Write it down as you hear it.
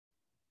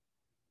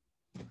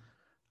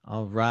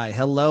All right.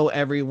 Hello,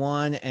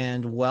 everyone,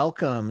 and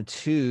welcome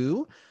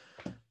to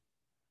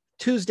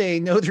Tuesday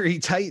Notary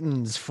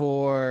Titans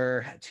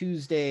for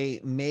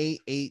Tuesday, May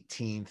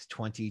 18th,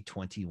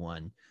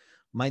 2021.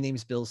 My name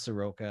is Bill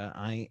Soroka.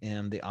 I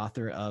am the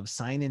author of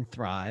Sign and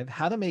Thrive,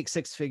 How to Make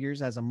Six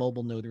Figures as a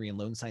Mobile Notary and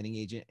Loan Signing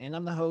Agent. And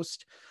I'm the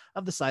host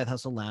of the Side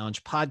Hustle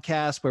Lounge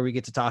podcast, where we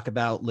get to talk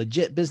about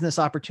legit business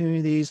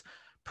opportunities,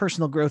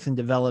 personal growth and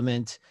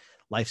development,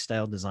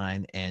 lifestyle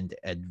design, and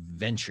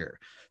adventure.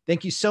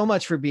 Thank you so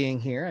much for being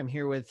here. I'm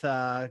here with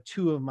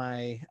two of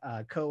my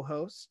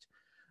co-hosts,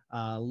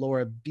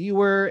 Laura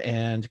Biewer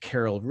and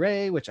Carol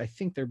Ray, which I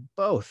think they're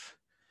both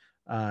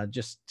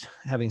just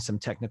having some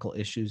technical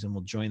issues and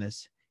will join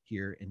us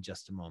here in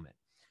just a moment.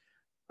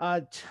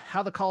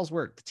 How the calls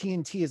work. The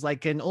TNT is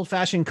like an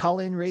old-fashioned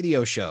call-in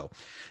radio show,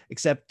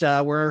 except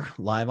we're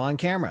live on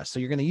camera. So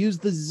you're going to use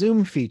the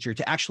Zoom feature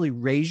to actually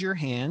raise your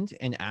hand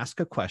and ask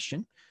a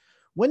question.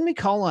 When we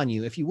call on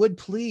you, if you would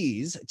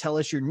please tell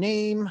us your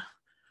name,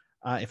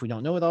 if we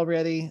don't know it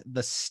already,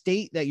 the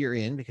state that you're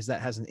in, because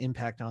that has an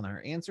impact on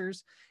our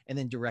answers, and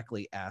then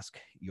directly ask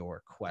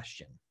your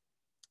question.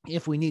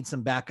 If we need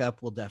some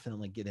backup, we'll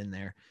definitely get in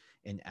there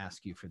and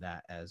ask you for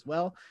that as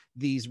well.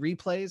 These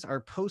replays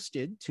are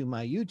posted to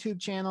my YouTube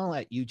channel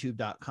at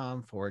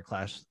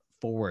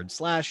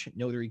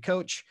youtube.com/notary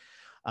coach.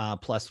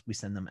 Plus, we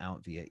send them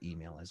out via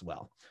email as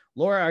well.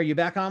 Laura, are you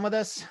back on with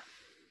us?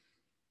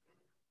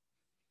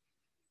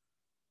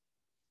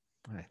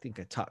 I think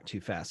I talked too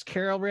fast.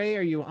 Carol Ray,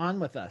 are you on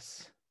with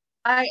us?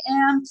 I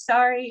am.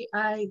 Sorry.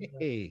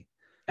 Hey.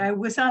 I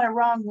was on a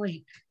wrong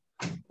link.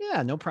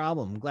 Yeah, no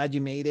problem. Glad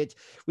you made it.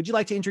 Would you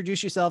like to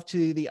introduce yourself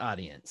to the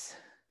audience?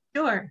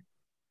 Sure.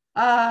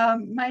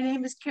 My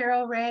name is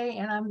Carol Ray,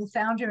 and I'm the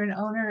founder and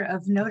owner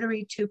of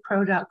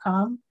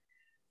Notary2Pro.com,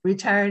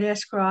 retired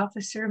escrow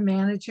officer,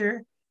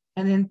 manager,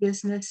 and in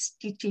business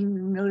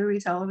teaching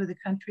notaries all over the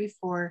country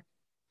for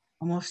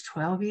almost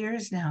 12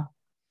 years now.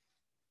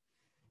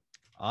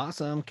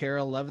 Awesome,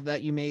 Carol. Love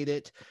that you made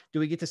it.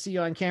 Do we get to see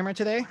you on camera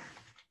today?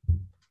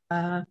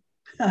 I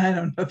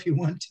don't know if you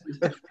want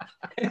to.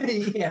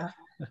 Yeah.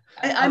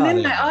 I'm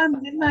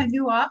in my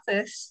new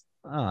office.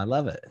 Oh, I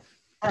love it.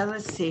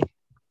 Let's see.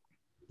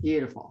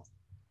 Beautiful.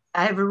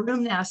 I have a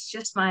room now. It's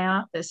just my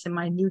office and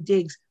my new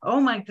digs.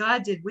 Oh my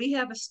God, did we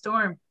have a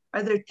storm?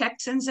 Are there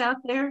Texans out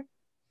there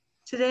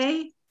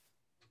today?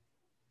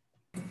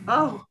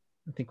 Oh.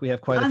 I think we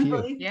have quite a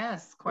few.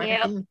 Yes, quite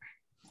a few.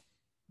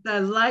 The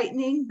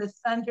lightning, the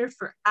thunder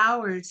for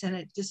hours, and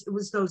it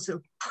was those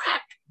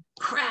crack,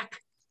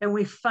 crack. And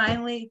we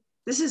finally,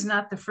 this is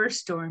not the first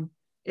storm.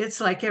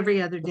 It's like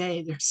every other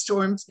day. There's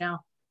storms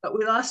now, but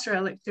we lost our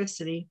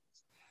electricity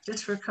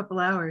just for a couple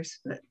hours.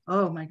 But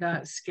oh my God,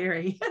 it's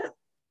scary.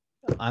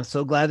 I'm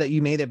so glad that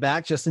you made it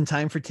back just in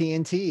time for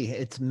TNT.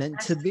 It's meant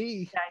to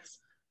be. Nice.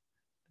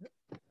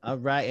 All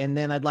right. And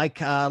then I'd like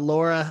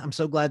Laura, I'm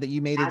so glad that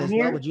you made it as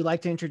well. Would you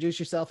like to introduce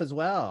yourself as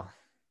well?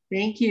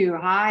 Thank you.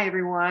 Hi,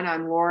 everyone.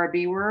 I'm Laura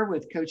Biewer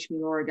with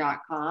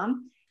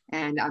CoachMeLaura.com,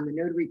 and I'm the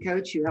notary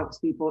coach who helps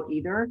people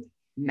either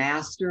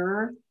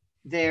master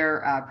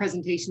their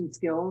presentation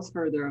skills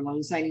for their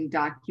loan signing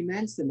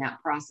documents and that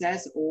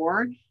process,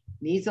 or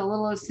needs a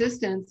little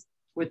assistance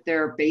with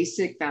their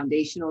basic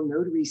foundational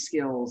notary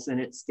skills, and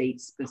it's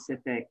state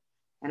specific.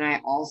 And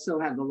I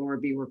also have the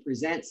Laura Biewer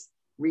Presents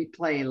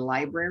Replay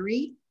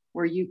Library,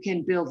 where you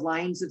can build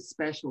lines of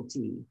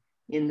specialty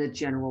in the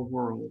general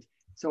world.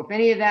 So if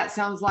any of that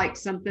sounds like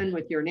something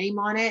with your name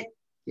on it,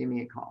 give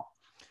me a call.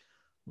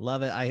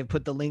 Love it. I have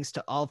put the links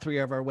to all three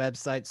of our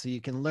websites so you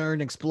can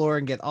learn, explore,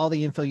 and get all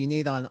the info you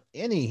need on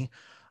any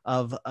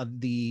of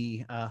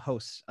the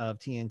hosts of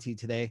TNT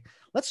today.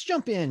 Let's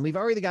jump in. We've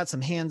already got some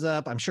hands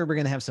up. I'm sure we're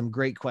going to have some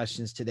great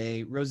questions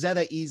today.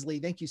 Rosetta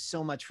Easley, thank you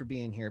so much for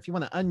being here. If you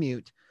want to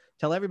unmute,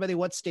 tell everybody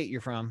what state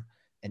you're from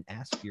and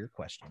ask your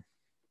question.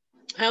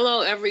 Hello,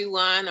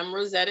 everyone. I'm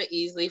Rosetta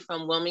Easley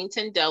from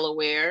Wilmington,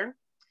 Delaware.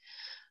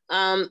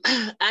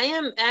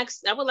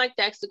 I would like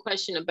to ask the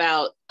question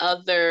about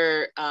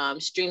other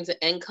streams of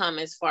income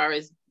as far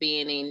as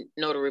being a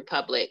notary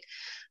public.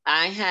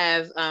 I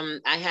have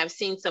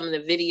seen some of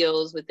the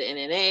videos with the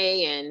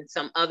NNA and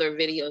some other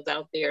videos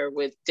out there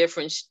with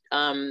different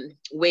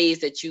ways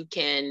that you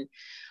can,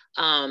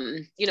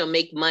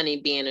 make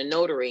money being a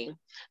notary.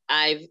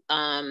 I've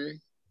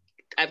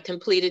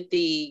completed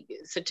the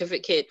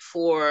certificate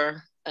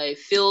for a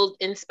field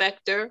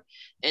inspector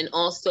and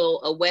also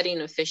a wedding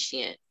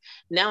officiant.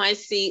 Now I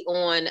see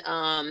on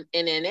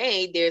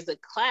NNA, there's a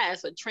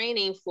class, a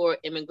training for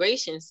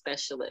immigration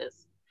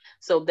specialists.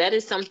 So that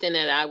is something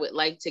that I would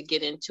like to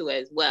get into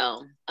as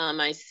well.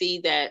 I see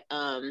that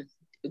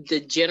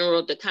the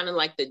general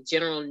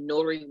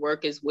notary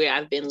work is where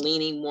I've been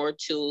leaning more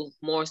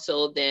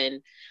so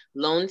than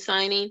loan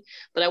signing.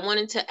 But I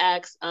wanted to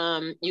ask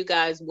you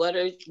guys, what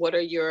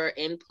are your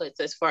inputs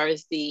as far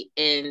as the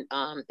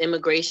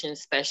immigration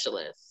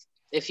specialists,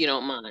 if you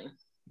don't mind?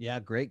 Yeah,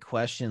 great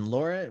question.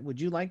 Laura, would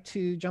you like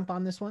to jump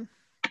on this one?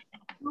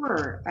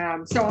 Sure.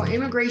 So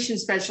immigration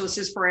specialist,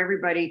 just for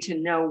everybody to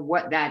know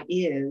what that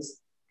is.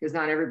 because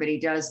not everybody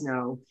does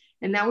know.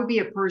 And that would be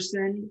a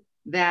person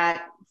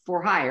that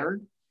for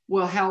hire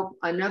will help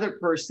another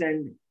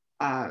person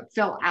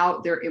fill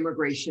out their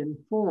immigration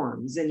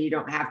forms. And you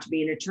don't have to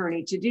be an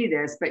attorney to do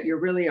this, but you're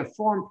really a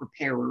form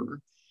preparer.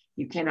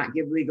 You cannot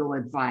give legal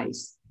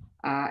advice.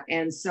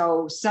 And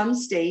so some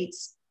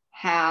states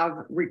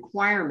have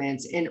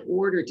requirements in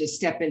order to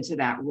step into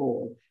that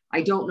role.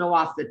 I don't know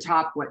off the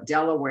top what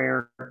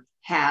Delaware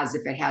has,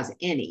 if it has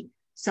any.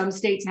 Some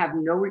states have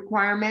no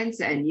requirements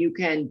and you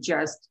can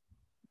just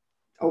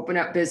open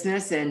up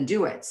business and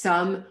do it.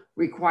 Some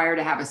require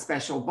to have a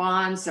special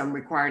bond, some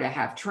require to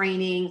have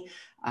training.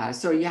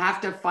 So you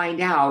have to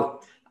find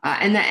out,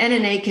 and the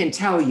NNA can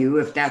tell you,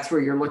 if that's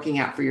where you're looking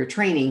at for your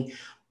training,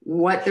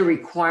 what the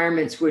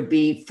requirements would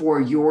be for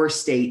your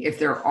state, if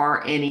there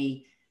are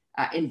any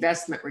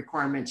investment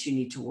requirements you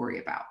need to worry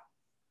about.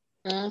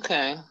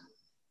 Okay.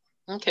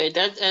 Okay,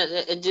 that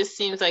it just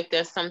seems like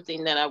that's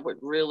something that I would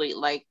really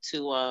like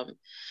to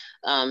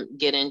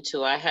get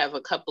into. I have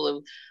a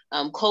couple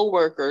of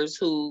co-workers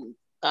who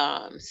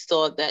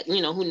saw that,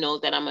 you know, who know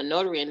that I'm a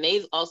notary, and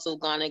they've also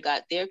gone and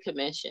got their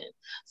commission.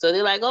 So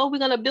they're like, oh, we're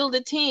gonna build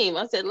a team.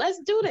 I said, let's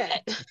do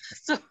that.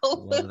 So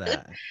Love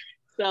that.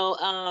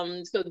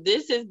 So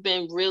this has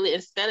been really,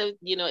 instead of,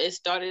 you know, it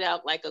started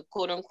out like a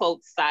quote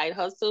unquote side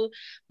hustle,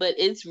 but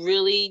it's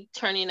really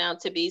turning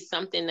out to be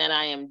something that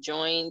I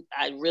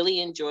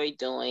really enjoy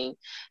doing.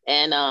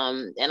 And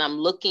I'm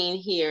looking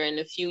here in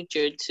the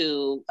future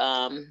to,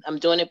 I'm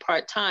doing it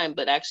part-time,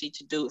 but actually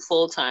to do it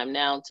full-time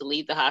now, to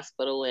leave the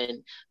hospital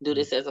and do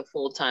this as a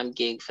full-time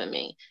gig for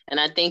me. And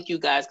I thank you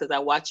guys, because I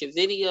watch your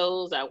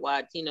videos, I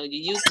watch, you know,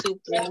 your YouTube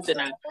things,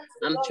 and I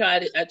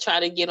try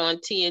to get on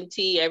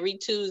TNT every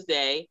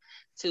Tuesday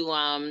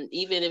to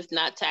even if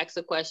not tax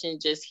a question,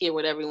 just hear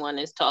what everyone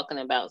is talking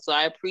about. So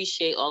I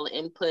appreciate all the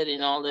input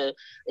and all the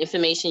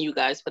information you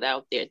guys put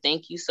out there.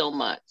 Thank you so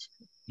much.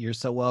 You're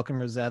so welcome,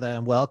 Rosetta,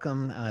 and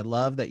welcome. I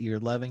love that you're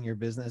loving your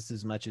business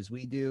as much as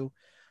we do.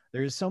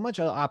 There's so much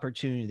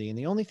opportunity. And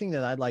the only thing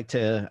that I'd like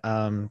to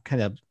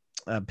kind of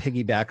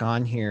piggyback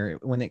on here,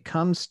 when it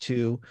comes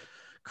to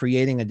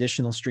creating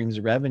additional streams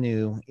of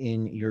revenue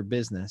in your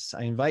business,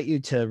 I invite you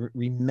to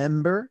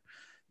remember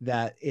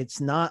that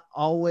it's not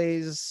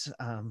always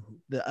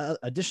the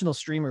additional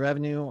stream of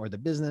revenue or the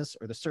business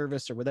or the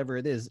service or whatever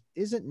it is,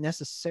 isn't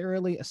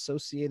necessarily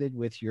associated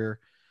with your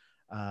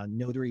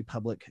notary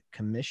public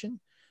commission.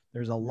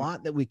 There's a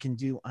lot that we can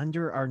do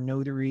under our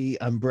notary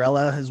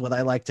umbrella, is what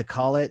I like to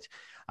call it.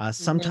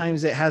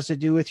 Sometimes it has to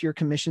do with your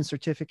commission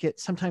certificate.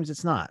 Sometimes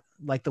it's not.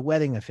 Like the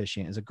wedding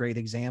officiant is a great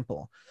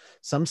example.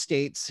 Some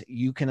states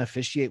you can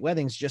officiate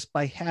weddings just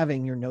by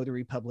having your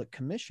notary public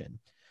commission.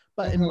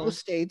 But in most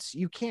states,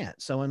 you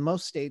can't. So in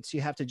most states,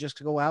 you have to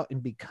just go out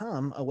and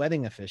become a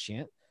wedding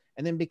officiant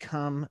and then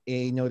become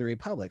a notary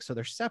public. So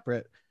they're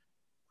separate,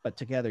 but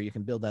together you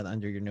can build that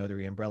under your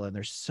notary umbrella. And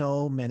there's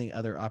so many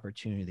other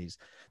opportunities.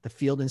 The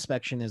field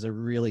inspection is a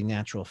really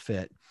natural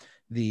fit.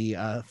 The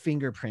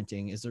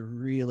fingerprinting is a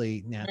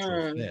really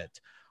natural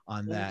fit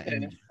on that.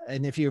 Okay.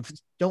 And if you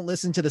don't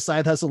listen to the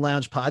Side Hustle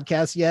Lounge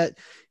podcast yet,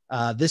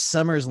 this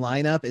summer's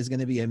lineup is going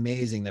to be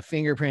amazing. The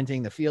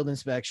fingerprinting, the field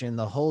inspection,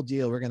 the whole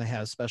deal. We're going to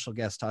have special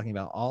guests talking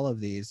about all of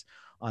these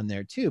on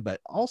there too. But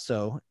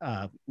also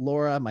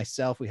Laura,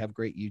 myself, we have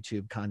great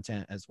YouTube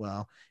content as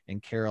well.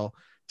 And Carol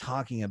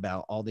talking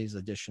about all these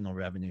additional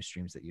revenue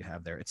streams that you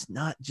have there. It's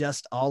not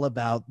just all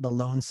about the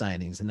loan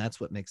signings. And that's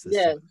what makes this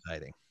so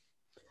exciting.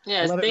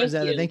 Yes, I love it, thank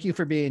Rosetta. you. Thank you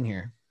for being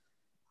here.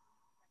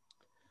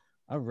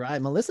 All right.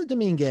 Melissa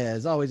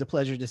Dominguez, always a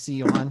pleasure to see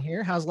you on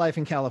here. How's life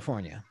in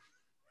California?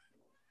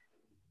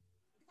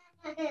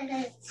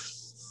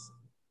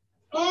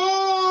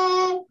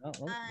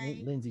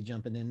 Lindsay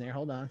jumping in there.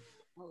 Hold on.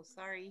 Oh,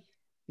 sorry.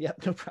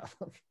 Yep, no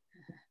problem.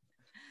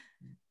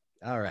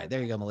 All right,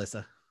 there you go,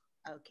 Melissa.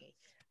 Okay.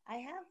 I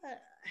have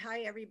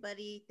hi,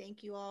 everybody.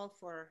 Thank you all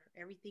for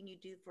everything you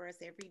do for us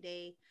every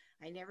day.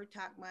 I never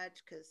talk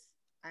much because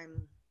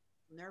I'm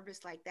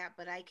nervous like that,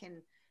 but I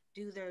can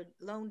do the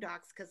loan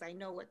docs because I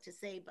know what to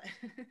say, but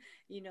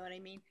you know what I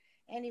mean?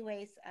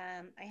 Anyways,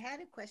 I had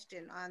a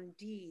question on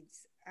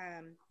deeds.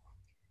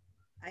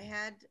 I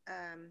had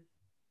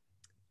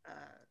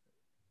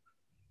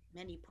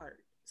many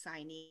part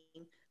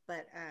signing,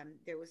 but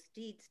there was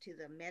deeds to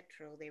the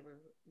metro. They were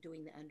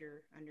doing the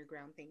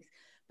underground things,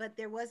 but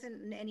there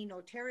wasn't any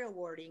notarial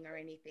wording or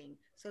anything.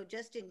 So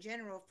just in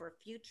general for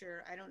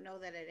future, I don't know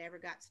that it ever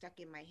got stuck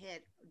in my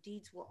head.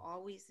 Deeds will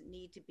always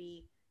need to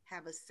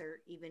have a cert,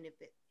 even if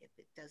it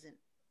doesn't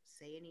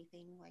say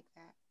anything like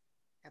that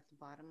at the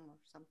bottom or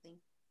something.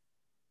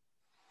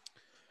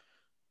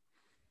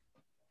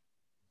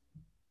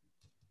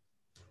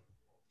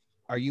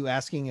 Are you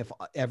asking if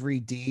every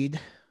deed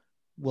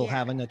will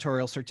have a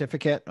notarial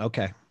certificate?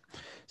 Okay.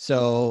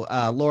 So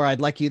Laura,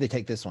 I'd like you to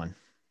take this one.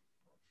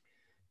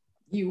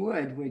 You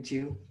would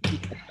you?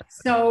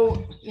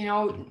 So, you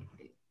know,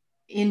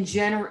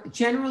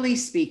 generally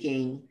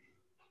speaking,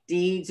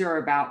 deeds are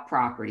about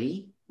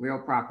property, real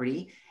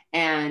property,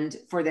 and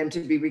for them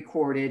to be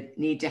recorded,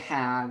 need to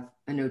have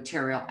a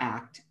notarial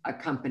act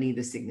accompany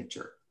the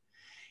signature.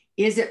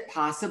 Is it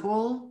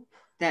possible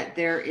that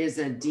there is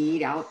a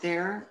deed out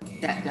there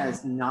that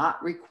does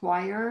not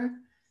require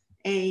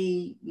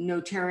a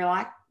notarial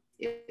act?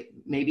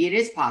 Maybe it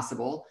is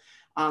possible.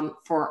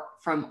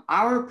 From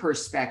our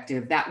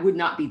perspective, that would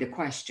not be the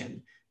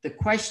question. The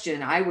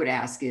question I would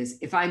ask is,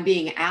 if I'm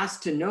being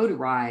asked to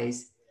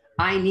notarize,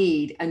 I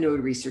need a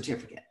notary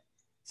certificate.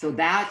 So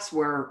that's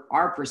where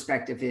our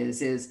perspective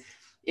is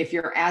if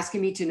you're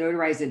asking me to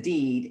notarize a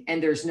deed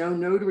and there's no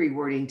notary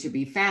wording to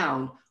be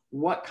found,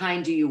 what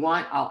kind do you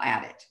want? I'll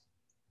add it.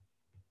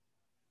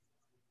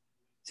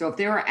 So if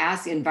they were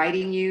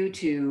inviting you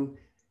to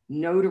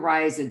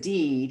notarize a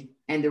deed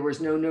and there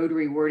was no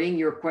notary wording,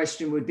 your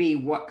question would be,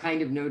 what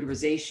kind of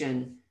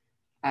notarization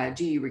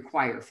do you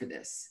require for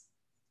this?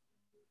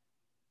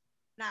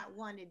 Not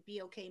one, it'd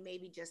be okay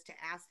maybe just to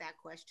ask that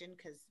question,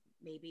 because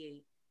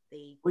maybe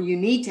they... Well, you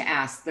need to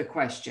ask the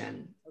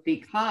question,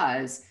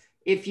 because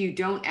if you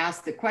don't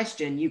ask the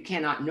question, you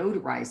cannot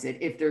notarize it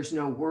if there's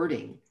no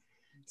wording.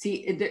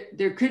 See,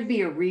 there could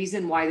be a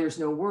reason why there's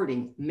no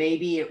wording.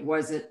 Maybe it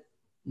wasn't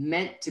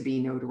meant to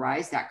be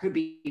notarized. That could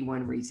be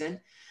one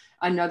reason.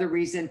 Another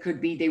reason could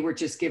be they were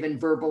just given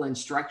verbal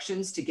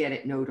instructions to get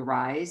it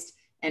notarized,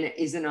 and it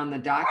isn't on the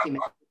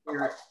document.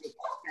 They're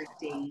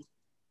expecting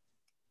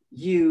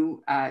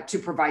you to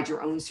provide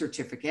your own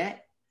certificate,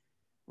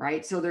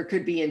 right? So there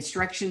could be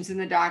instructions in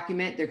the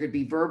document. There could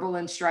be verbal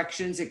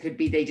instructions. It could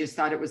be they just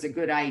thought it was a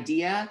good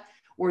idea,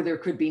 or there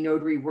could be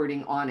notary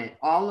wording on it.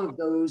 All of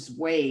those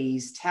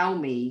ways tell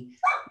me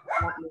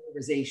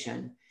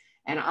notarization.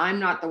 And I'm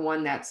not the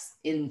one that's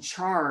in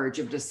charge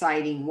of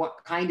deciding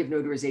what kind of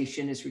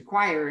notarization is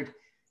required.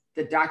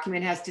 The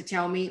document has to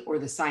tell me, or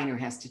the signer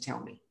has to tell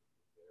me.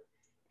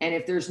 And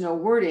if there's no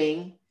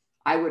wording,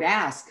 I would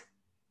ask,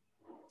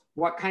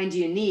 what kind do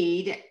you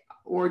need,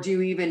 or do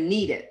you even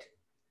need it?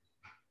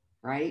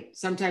 Right?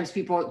 Sometimes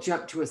people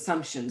jump to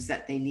assumptions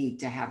that they need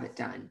to have it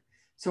done.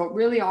 So it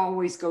really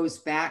always goes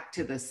back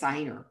to the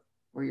signer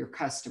or your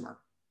customer.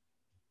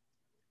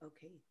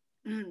 Okay,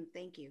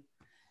 thank you.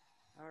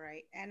 All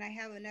right, and I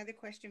have another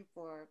question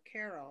for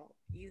Carol.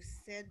 You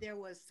said there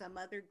was some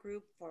other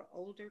group for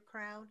older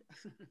crowd?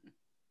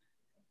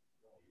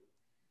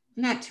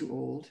 Not too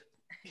old.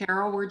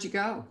 Carol, where'd you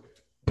go?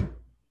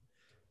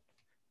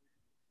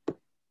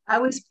 I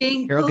was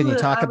being Carol, can you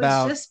talk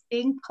about... just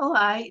being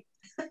polite,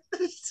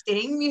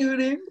 staying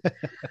muted.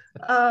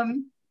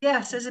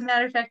 Yes, as a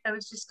matter of fact, I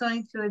was just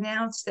going to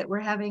announce that we're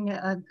having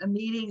a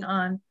meeting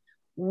on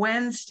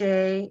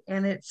Wednesday,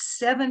 and it's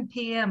 7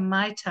 p.m.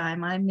 my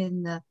time. I'm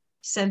in the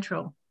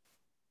central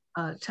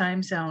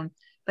time zone.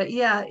 But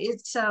yeah,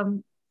 it's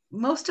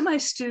most of my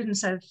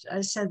students, I've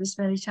said this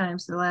many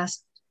times the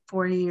last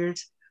 40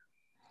 years,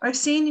 are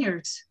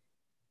seniors.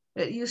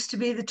 It used to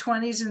be the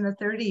 20s and the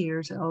 30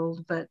 years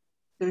old, but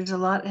there's a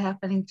lot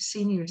happening to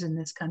seniors in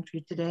this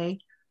country today.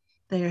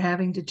 They are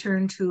having to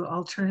turn to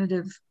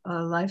alternative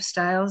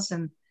lifestyles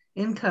and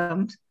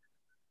incomes.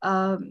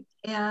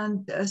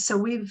 So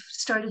we've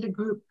started a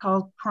group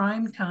called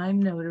Prime Time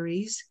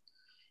Notaries,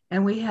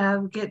 and we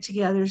have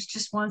get-togethers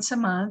just once a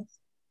month,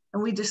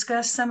 and we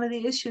discuss some of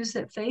the issues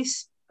that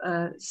face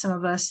some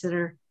of us that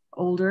are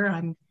older.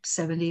 I'm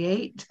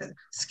 78.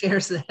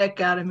 Scares the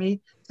heck out of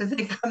me to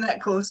think I'm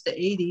that close to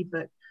 80,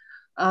 but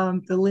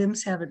the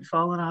limbs haven't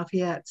fallen off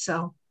yet,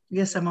 so I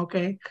guess I'm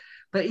okay.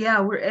 But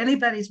yeah,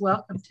 anybody's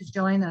welcome to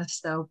join us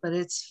though. But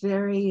it's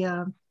very,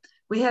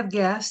 we have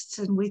guests,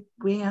 and we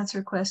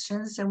answer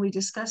questions, and we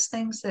discuss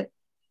things that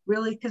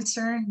really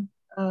concern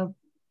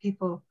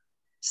people.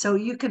 So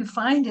you can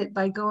find it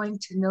by going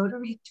to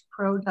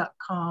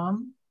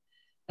notarypro.com,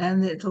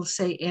 and it'll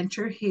say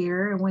enter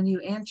here. And when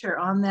you enter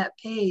on that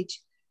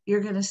page,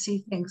 you're going to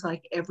see things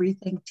like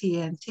everything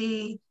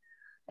TNT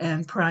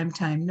and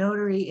Primetime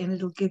Notary, and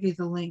it'll give you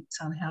the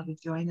links on how to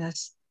join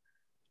us.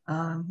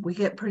 We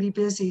get pretty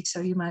busy,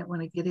 so you might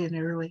want to get in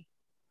early.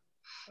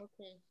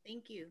 Okay,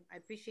 thank you. I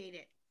appreciate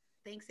it.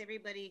 Thanks,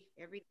 everybody.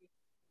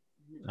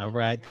 All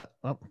right.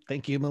 Well,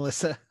 thank you,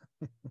 Melissa.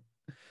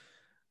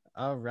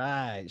 All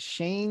right.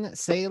 Shane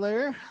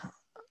Saylor,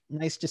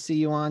 nice to see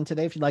you on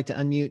today. If you'd like to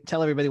unmute,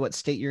 tell everybody what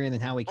state you're in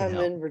and how we can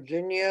help. I'm in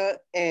Virginia,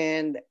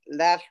 and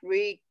last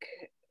week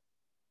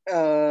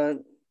I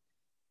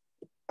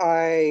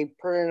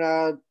printed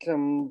out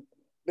some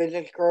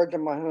business cards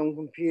on my home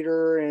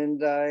computer,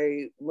 and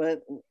I went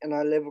and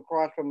I live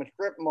across from a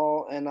strip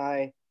mall, and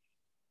I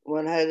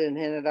went ahead and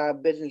handed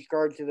out business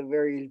cards to the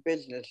various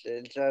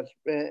businesses. I've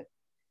been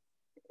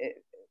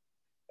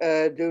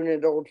doing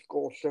it old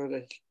school, so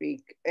to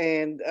speak.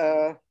 And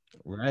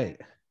right.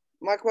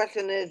 My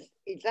question is,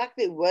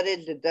 exactly what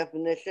is the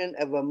definition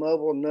of a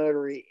mobile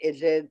notary?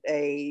 Is it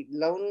a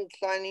loan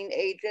signing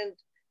agent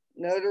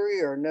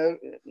notary, or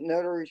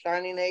notary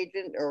signing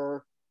agent,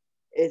 or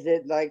is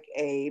it like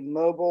a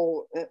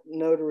mobile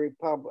notary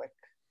public?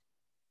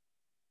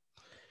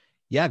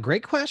 Yeah,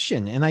 great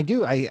question. And I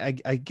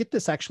get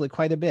this actually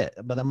quite a bit,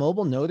 but a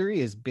mobile notary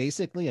is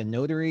basically a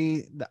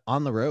notary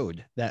on the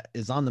road that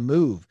is on the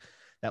move,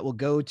 that will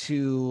go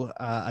to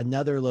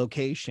another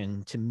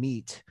location to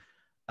meet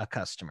a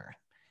customer.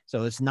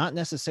 So it's not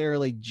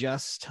necessarily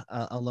just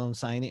a loan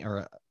signing,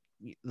 or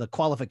the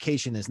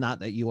qualification is not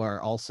that you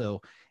are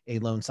also a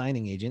loan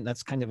signing agent.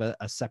 That's kind of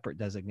a separate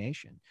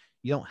designation.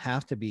 You don't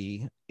have to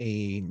be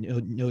a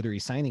notary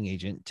signing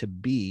agent to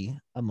be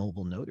a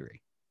mobile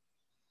notary.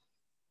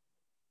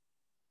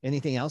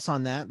 Anything else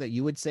on that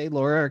you would say,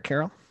 Laura or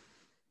Carol?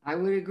 I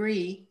would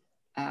agree.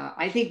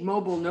 I think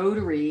mobile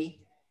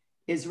notary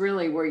is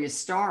really where you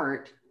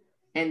start,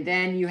 and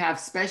then you have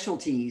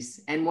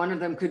specialties, and one of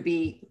them could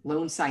be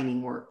loan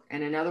signing work,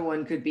 and another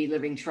one could be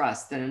living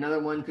trust, and another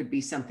one could be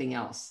something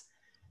else.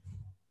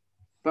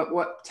 But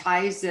what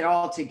ties it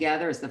all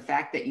together is the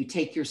fact that you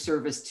take your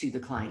service to the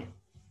client.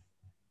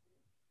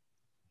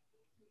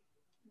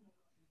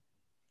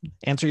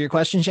 Answer your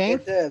question, Shane?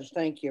 It does.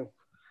 Thank you.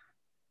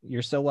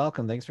 You're so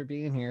welcome. Thanks for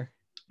being here.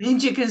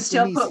 Means you can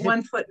still Denise, put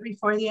one foot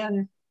before the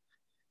other.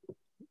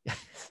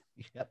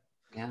 Yep.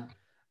 Yeah.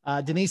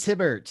 Denise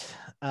Hibbert,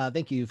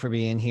 thank you for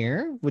being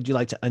here. Would you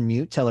like to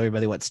unmute, tell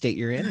everybody what state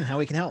you're in and how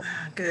we can help?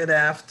 Good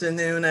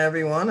afternoon,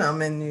 everyone.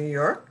 I'm in New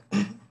York.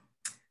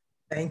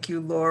 Thank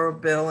you, Laura,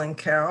 Bill, and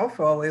Carol,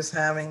 for always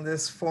having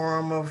this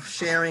forum of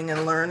sharing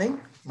and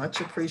learning.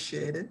 Much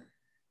appreciated.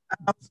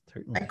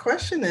 My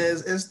question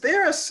is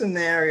there a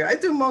scenario? I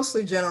do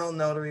mostly general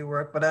notary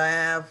work, but I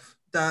have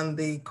done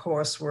the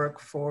coursework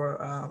for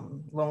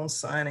loan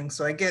signing,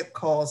 so I get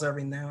calls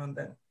every now and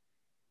then.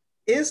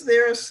 Is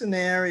there a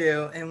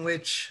scenario in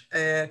which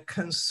a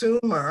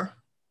consumer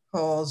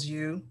calls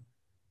you,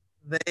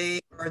 they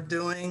are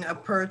doing a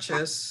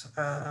purchase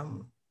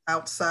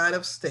outside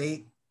of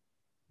state,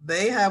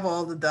 they have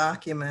all the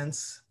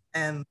documents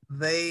and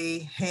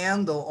they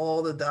handle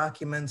all the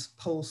documents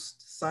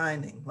post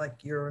signing,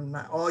 like you're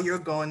not, all you're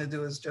going to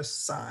do is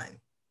just sign?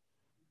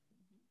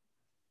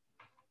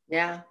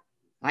 Yeah,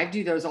 I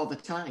do those all the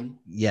time.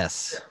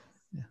 Yes.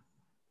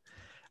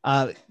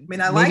 I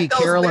mean, I maybe like those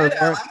Carol better.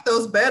 or I like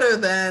those better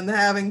than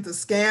having to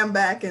scan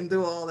back and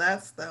do all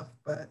that stuff.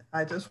 But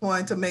I just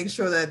wanted to make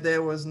sure that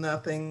there was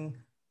nothing,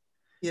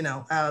 you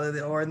know, out of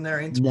the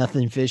ordinary.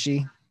 Nothing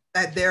fishy.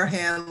 That they're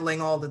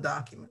handling all the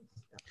documents.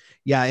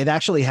 Yeah, it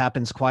actually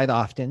happens quite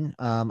often.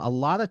 A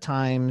lot of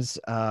times,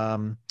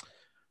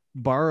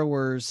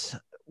 borrowers,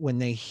 when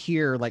they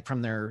hear like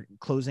from their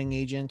closing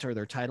agent or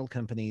their title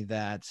company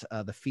that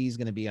the fee is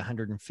going to be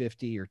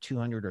 $150 or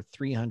 $200 or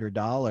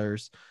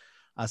 $300,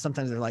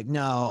 sometimes they're like,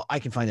 no, I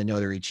can find a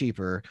notary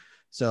cheaper.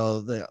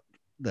 So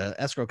the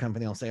escrow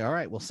company will say, all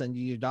right, we'll send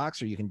you your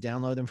docs, or you can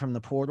download them from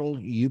the portal.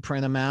 You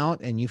print them out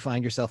and you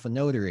find yourself a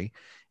notary.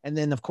 And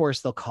then of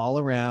course they'll call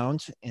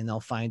around and they'll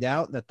find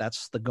out that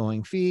that's the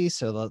going fee.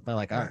 So they're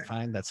like, all right,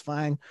 fine, that's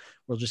fine.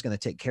 We're just going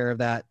to take care of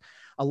that.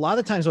 A lot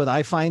of times what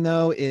I find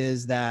though,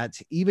 is that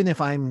even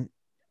if I'm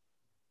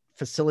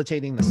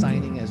facilitating the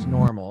signing as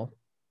normal,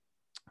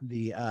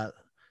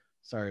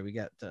 sorry, we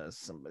got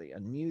somebody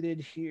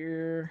unmuted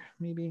here,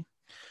 maybe.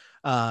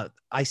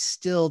 I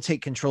still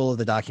take control of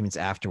the documents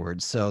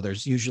afterwards. So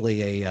there's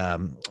usually a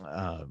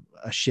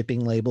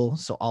shipping label.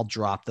 So I'll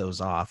drop those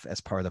off as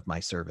part of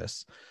my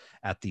service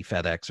at the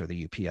FedEx or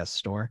the UPS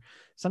store.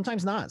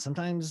 Sometimes not.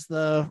 Sometimes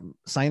the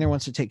signer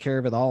wants to take care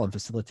of it all and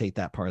facilitate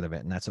that part of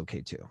it. And that's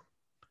okay too.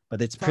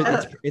 But it's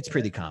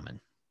pretty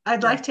common.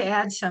 I'd like to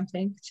add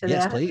something to that.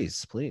 Yes,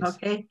 please, please.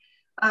 Okay.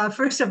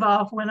 First of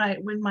all,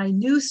 when my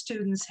new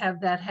students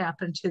have that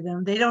happen to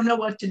them, they don't know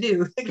what to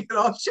do. They get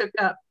all shook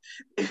up.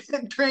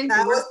 Trained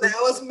that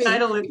was me.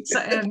 Title and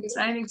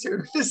signing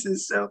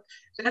services. So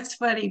that's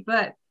funny.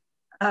 But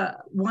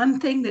one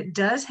thing that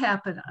does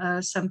happen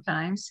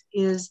sometimes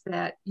is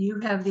that you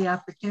have the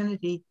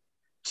opportunity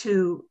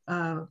to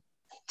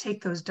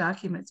take those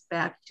documents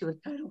back to a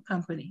title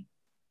company.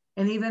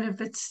 And even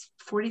if it's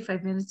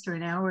 45 minutes or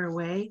an hour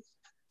away,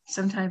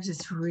 sometimes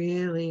it's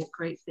really a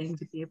great thing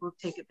to be able to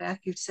take it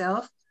back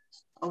yourself.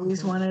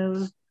 Always want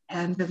to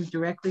hand them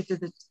directly to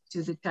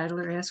the title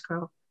or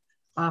escrow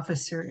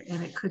officer,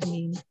 and it could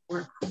mean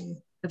work for you.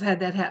 I've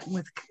had that happen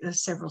with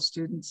several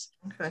students.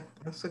 Okay,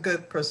 that's a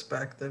good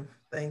perspective.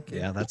 Thank you.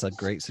 Yeah, that's a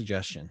great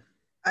suggestion.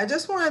 I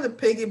just wanted to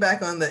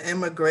piggyback on the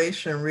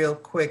immigration real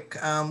quick.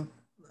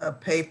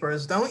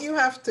 Papers. Don't you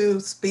have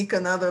to speak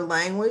another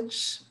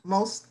language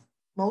most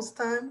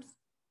times?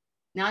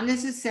 Not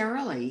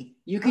necessarily.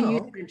 You can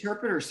use an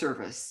interpreter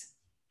service.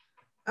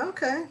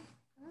 Okay.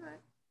 All right.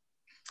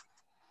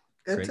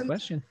 Good Great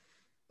question.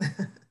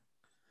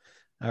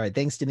 All right.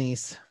 Thanks,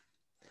 Denise.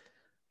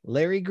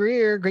 Larry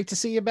Greer, great to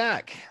see you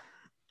back.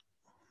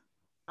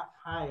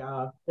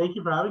 Hi. Thank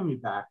you for having me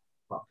back.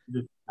 Well,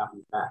 just having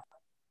me back.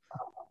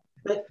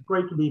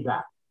 Great to be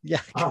back.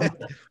 Yeah.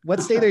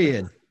 What state are you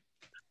in?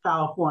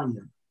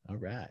 California. All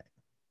right.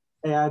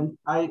 And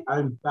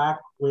I'm back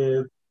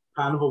with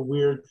kind of a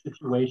weird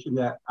situation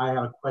that I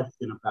have a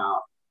question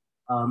about.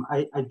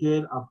 I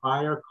did a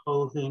buyer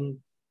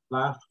closing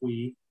last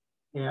week,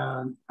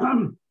 and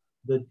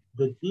the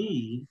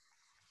deed,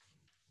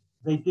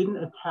 they didn't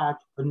attach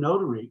a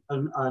notary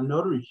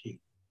sheet.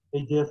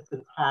 They just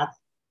attached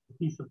a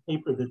piece of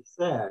paper that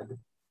said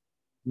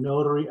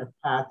notary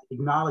attached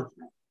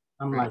acknowledgement.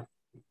 I'm like,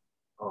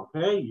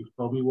 okay, you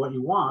told me what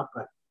you want,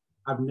 but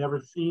I've never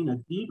seen a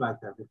deed like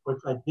that before.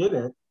 So I did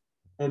it.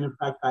 And in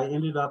fact, I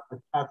ended up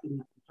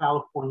attaching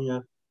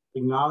California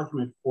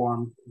acknowledgement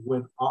forms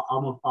with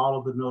almost all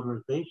of the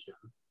notarization.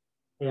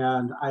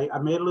 And I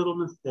made a little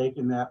mistake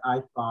in that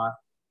I thought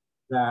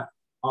that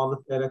all the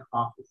FedEx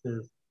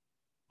offices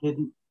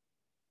didn't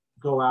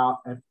go out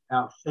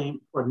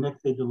same for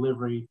next day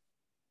delivery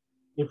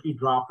if you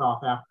dropped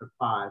off after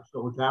 5. So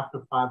it was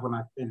after 5 when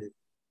I finished.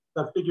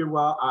 So I figured,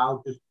 well,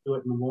 I'll just do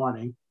it in the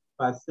morning.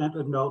 So I sent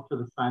a note to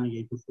the signing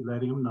agency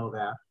letting them know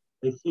that.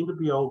 They seemed to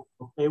be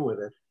okay with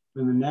it.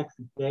 Then the next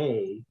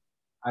day,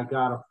 I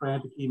got a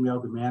frantic email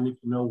demanding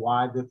to know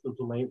why this was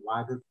delayed,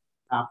 why this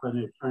happened.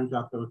 And it turns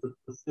out there was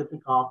a specific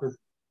office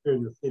here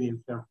in the city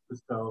in San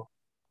Francisco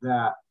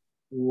that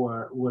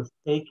was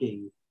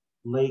taking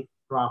late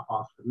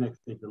drop-offs for next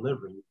day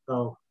delivery.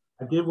 So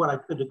I did what I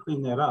could to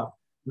clean that up.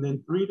 And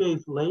then 3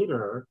 days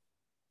later,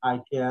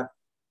 I get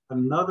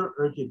another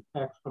urgent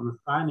text from the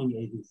signing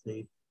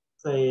agency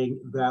saying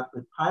that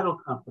the title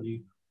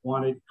company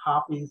wanted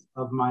copies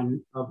of my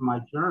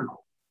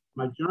journal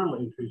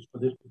entries for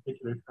this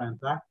particular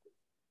transaction,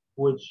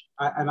 which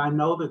I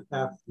know that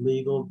that's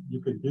legal.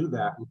 You can do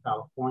that in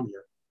California.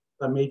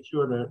 So I made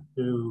sure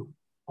to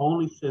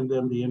only send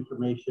them the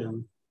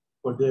information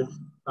for this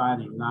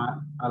signing, not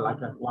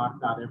like I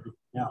blocked out everything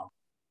else.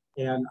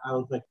 And I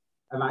was like,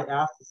 and I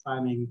asked the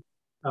signing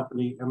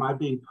company, am I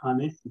being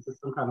punished? Is this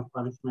some kind of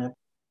punishment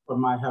for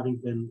my having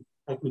been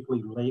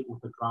technically late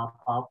with the drop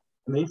off?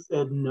 And they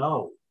said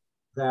no,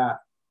 that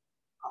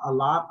a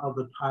lot of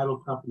the title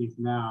companies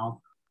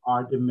now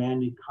are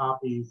demanding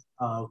copies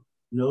of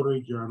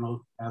notary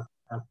journals as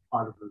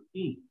part of the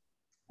fee.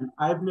 And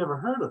I've never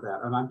heard of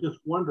that. And I'm just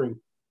wondering,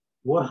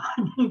 was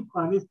I being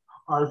punished?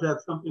 Or is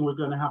that something we're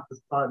going to have to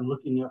start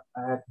looking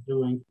at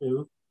doing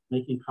too,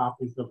 making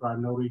copies of our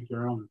notary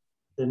journal and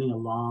sending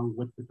along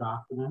with the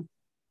documents?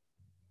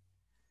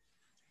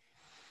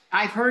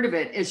 I've heard of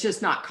it. It's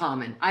just not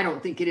common. I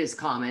don't think it is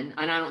common.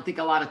 And I don't think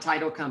a lot of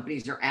title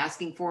companies are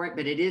asking for it,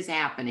 but it is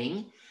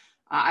happening.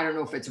 I don't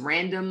know if it's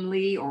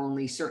randomly or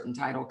only certain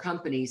title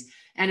companies.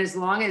 And as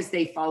long as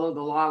they follow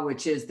the law,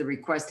 which is the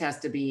request has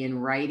to be in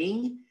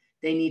writing,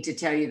 they need to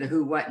tell you the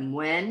who, what, and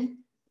when,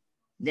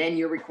 then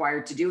you're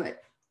required to do it.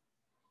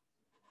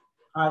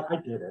 I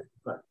did it,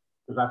 but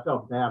because I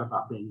felt bad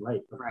about being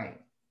late. Right.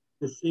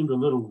 This seemed a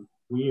little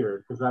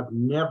weird because I've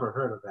never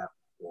heard of that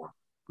before.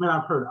 I mean,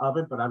 I've heard of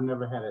it, but I've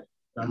never had it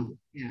done.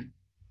 Yeah.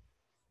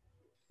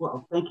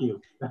 Well, thank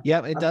you.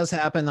 Yep, it does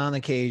happen on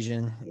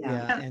occasion.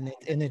 Yeah, and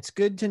it's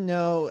good to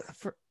know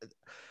for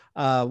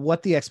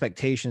what the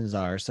expectations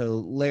are. So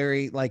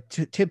Larry, like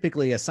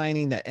typically a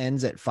signing that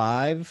ends at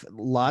 5,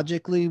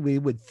 logically we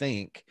would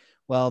think,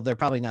 well, they're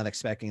probably not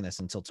expecting this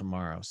until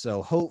tomorrow.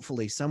 So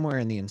hopefully somewhere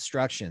in the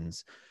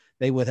instructions,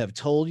 they would have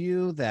told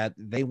you that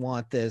they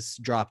want this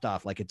dropped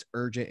off, like it's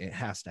urgent, it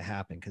has to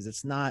happen, because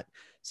it's not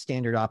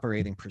standard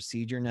operating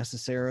procedure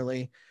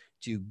necessarily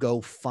to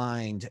go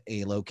find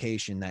a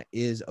location that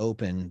is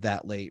open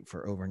that late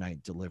for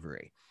overnight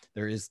delivery.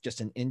 There is just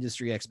an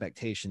industry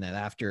expectation that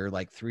after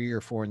like 3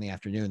 or 4 in the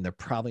afternoon, they're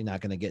probably not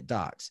going to get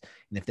docs.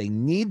 And if they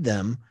need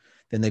them,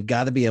 then they've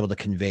got to be able to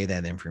convey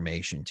that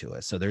information to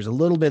us. So there's a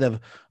little bit of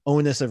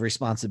onus of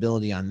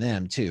responsibility on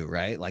them too,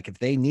 right? Like if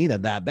they need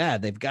it that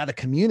bad, they've got to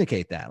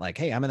communicate that. Like,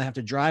 hey, I'm going to have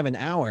to drive an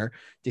hour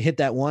to hit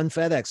that one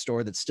FedEx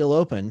store that's still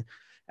open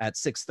at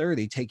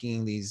 6:30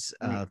 taking these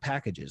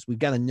packages. We've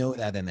got to know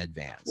that in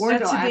advance.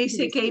 That's a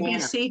basic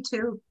ABC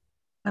too.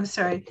 I'm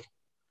sorry.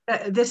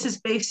 This is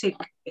basic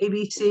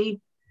ABC.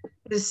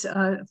 Is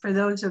for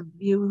those of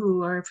you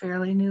who are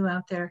fairly new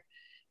out there,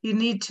 you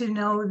need to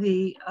know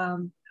the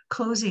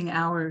closing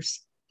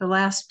hours, the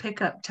last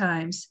pickup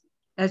times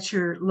at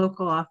your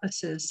local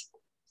offices.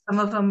 Some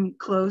of them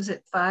close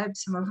at 5,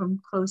 some of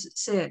them close at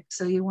 6.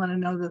 So you want to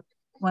know the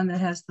one that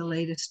has the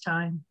latest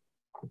time.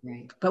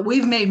 Right. But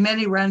we've made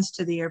many runs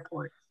to the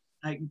airport.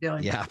 I can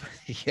tell you.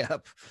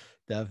 Yep,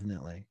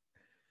 definitely.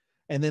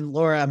 And then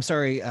Laura, I'm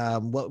sorry,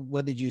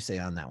 what did you say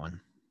on that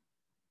one?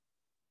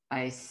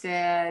 I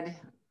said,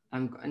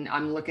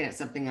 I'm looking at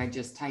something I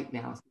just typed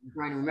now. So I'm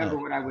trying to remember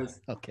what I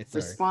was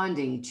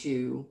responding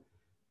to.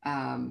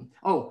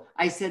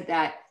 I said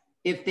that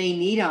if they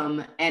need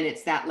them and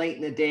it's that late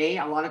in the day,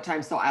 a lot of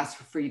times they'll ask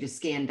for you to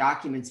scan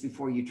documents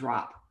before you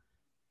drop,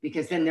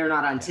 because then they're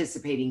not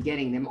anticipating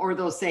getting them. Or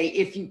they'll say,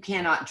 if you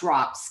cannot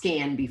drop,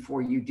 scan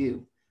before you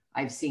do.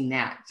 I've seen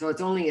that. So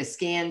it's only a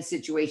scan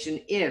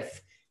situation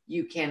if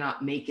you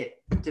cannot make it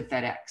to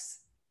FedEx.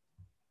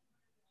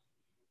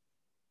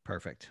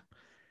 Perfect.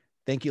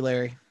 Thank you,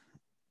 Larry.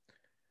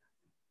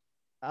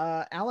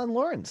 Alan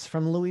Lawrence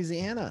from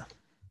Louisiana.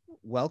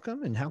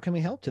 Welcome, and how can we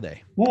help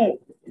today? I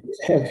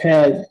have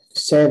had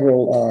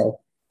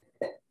several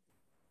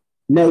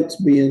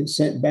notes being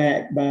sent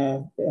back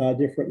by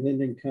different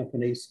lending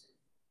companies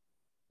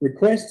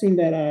requesting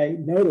that I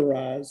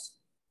notarize,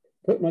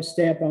 put my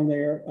stamp on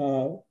there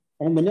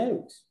on the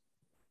notes.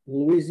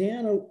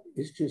 Louisiana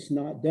is just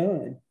not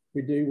done.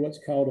 We do what's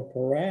called a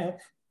paraph,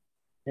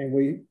 and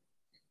we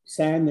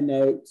sign the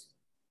notes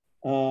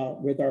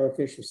with our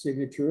official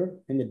signature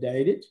and the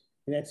date it.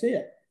 and that's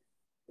it.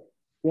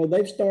 Well,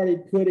 they've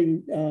started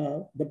putting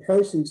the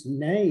person's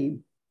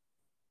name,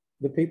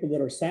 the people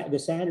that are the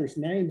signers'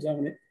 names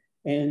on it,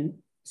 and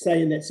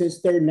saying that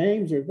since their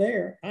names are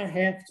there, I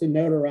have to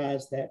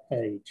notarize that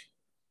page.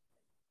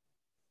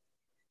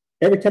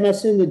 Every time I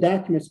send the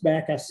documents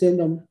back, I send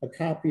them a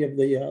copy of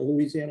the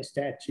Louisiana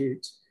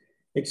statutes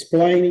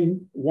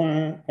explaining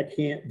why I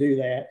can't do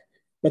that,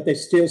 but they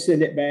still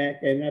send it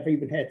back. And I've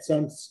even had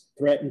some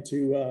threaten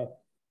to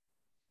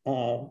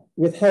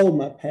withhold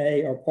my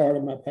pay or part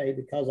of my pay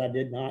because I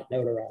did not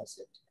notarize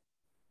it.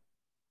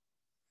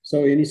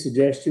 So any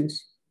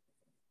suggestions?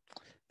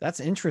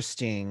 That's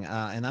interesting.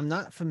 And I'm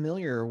not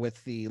familiar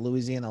with the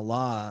Louisiana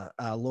law.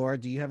 Laura,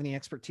 do you have any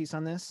expertise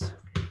on this?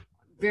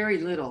 Very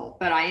little,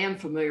 but I am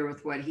familiar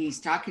with what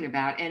he's talking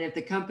about. And if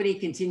the company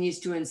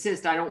continues to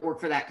insist, I don't work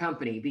for that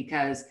company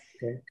because,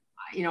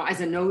 you know,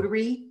 as a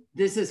notary,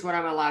 this is what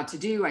I'm allowed to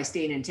do. I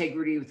stay in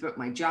integrity with what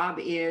my job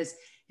is.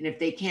 And if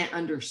they can't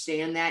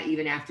understand that,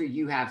 even after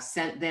you have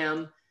sent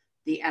them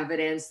the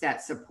evidence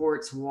that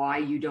supports why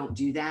you don't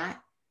do that,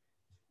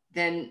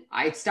 then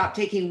I stop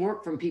taking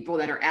work from people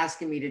that are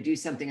asking me to do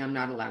something I'm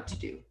not allowed to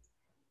do.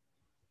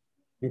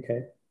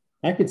 Okay.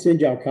 I could send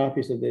y'all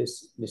copies of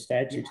this, the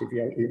statutes, if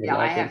you would Yeah,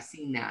 like I have it.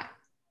 seen that.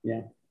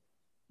 Yeah.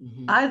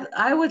 Mm-hmm.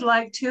 I would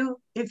like to,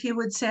 if you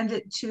would send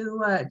it to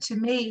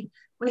me.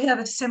 We have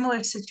a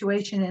similar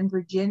situation in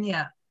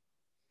Virginia.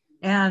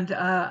 And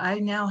I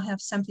now have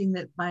something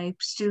that my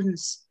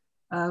students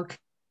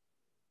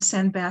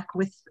send back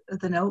with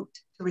the note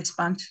to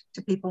respond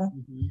to people.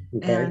 Mm-hmm.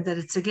 Okay. And that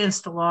it's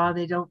against the law.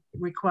 They don't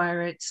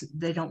require it.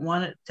 They don't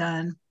want it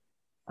done.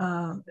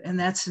 And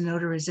that's a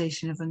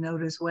notarization of a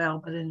note as well,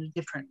 but in a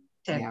different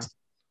text.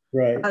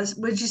 Yeah. Right.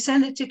 Would you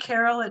send it to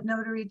Carol at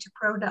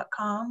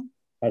notarytopro.com?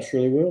 I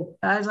surely will.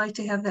 I'd like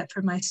to have that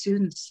for my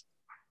students.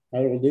 I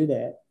will do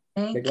that.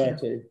 Thank Be glad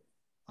you. to.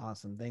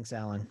 Awesome. Thanks,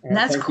 Alan. And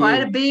that's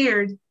quite a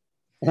beard.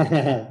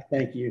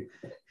 Thank you.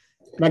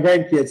 My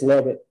grandkids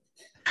love it.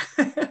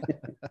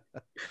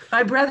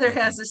 My brother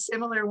has a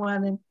similar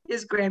one and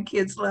his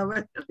grandkids love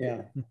it.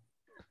 Yeah.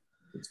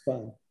 It's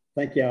fun.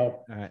 Thank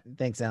y'all. All right.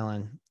 Thanks,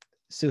 Alan.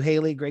 Sue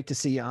Haley, great to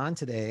see you on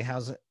today.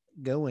 How's it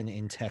going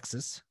in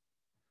Texas?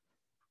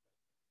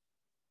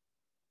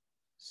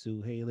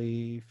 Sue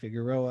Haley,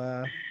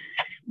 Figueroa.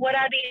 Would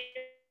I be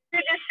to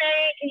just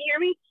say, can you hear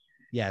me?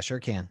 Yeah, sure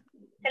can.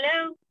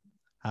 Hello?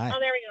 Hi. Oh,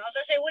 there we go. I was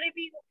gonna say,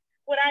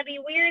 would I be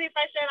weird if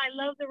I said I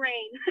love the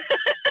rain?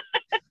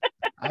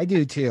 I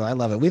do too. I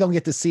love it. We don't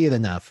get to see it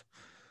enough.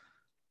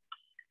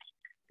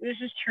 This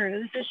is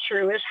true. This is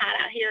true. It's hot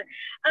out here.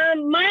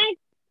 My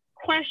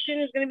question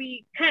is going to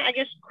be kind of, I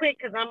guess, quick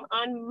because I'm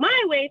on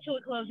my way to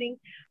a closing,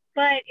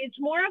 but it's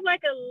more of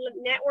like a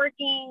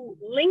networking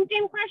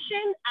LinkedIn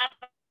question.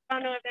 I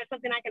don't know if that's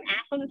something I can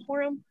ask on this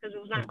forum because it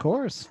was not. Of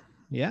course.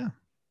 Yeah.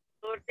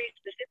 Very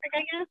specific, I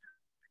guess.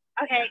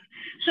 Okay.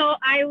 So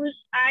I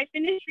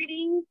finished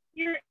reading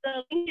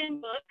the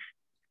LinkedIn book,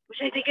 which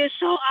I think is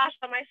so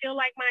awesome. I feel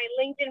like my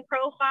LinkedIn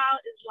profile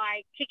is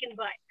like kicking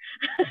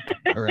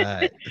butt. All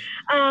right.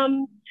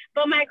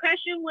 But my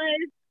question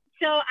was,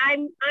 so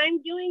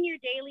I'm doing your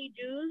daily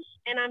dues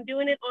and I'm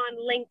doing it on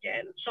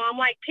LinkedIn. So I'm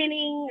like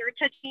pinning or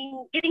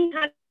touching, getting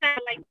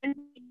contact like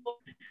people,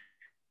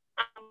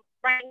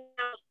 right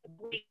now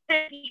with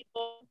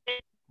people.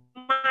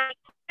 And my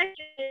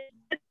question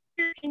is,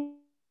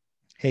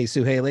 hey,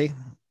 Sue Haley,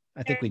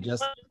 I think we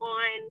just on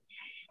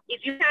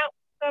if you have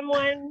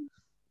someone.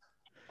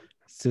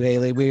 Sue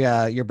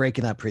Haley, you're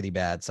breaking up pretty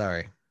bad.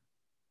 Sorry.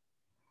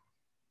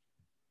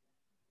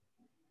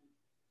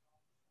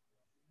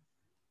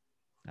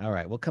 All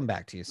right, we'll come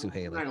back to you, Sue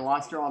Haley. I might have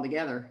lost her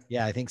altogether.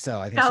 Yeah, I think so.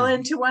 I think Fell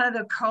into one of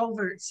the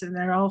culverts and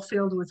they're all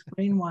filled with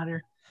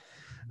rainwater.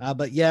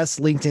 But yes,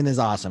 LinkedIn is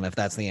awesome if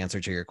that's the answer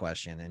to your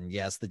question. And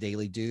yes, the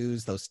daily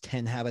dues, those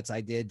 10 habits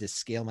I did to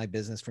scale my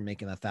business from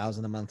making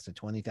 $1,000 a month to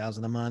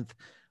 $20,000 a month.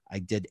 I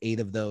did 8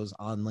 of those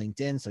on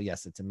LinkedIn. So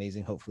yes, it's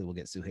amazing. Hopefully we'll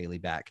get Sue Haley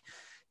back.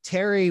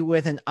 Terry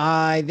with an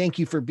I, thank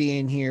you for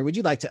being here. Would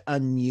you like to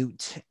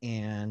unmute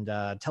and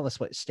tell us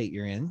what state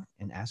you're in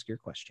and ask your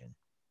question?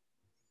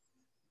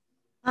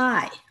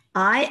 Hi,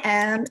 I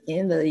am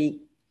in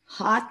the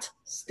hot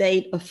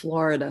state of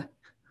Florida.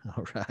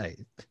 All right.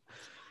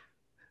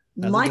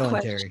 My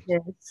question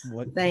is,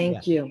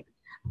 thank you.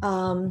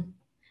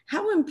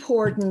 How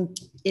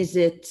important is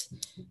it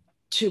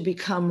to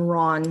become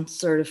Ron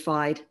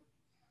certified?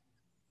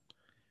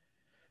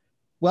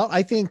 Well,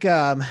 I think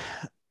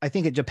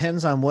it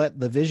depends on what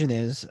the vision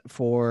is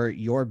for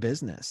your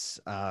business.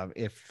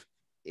 If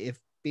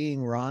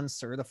being Ron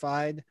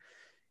certified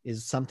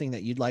is something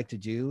that you'd like to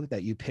do,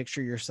 that you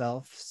picture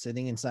yourself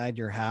sitting inside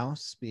your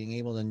house, being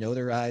able to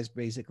notarize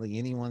basically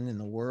anyone in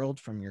the world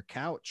from your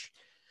couch,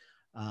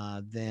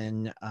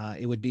 then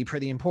it would be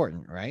pretty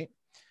important, right?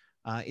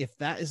 If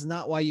that is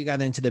not why you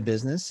got into the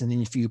business, and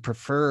if you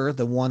prefer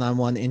the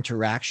one-on-one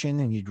interaction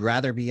and you'd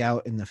rather be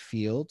out in the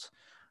field,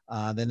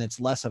 then it's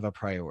less of a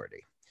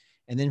priority.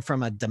 And then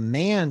from a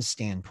demand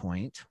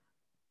standpoint,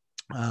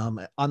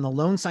 on the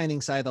loan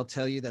signing side, I'll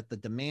tell you that the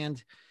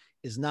demand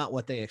is not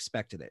what they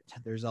expected it.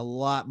 There's a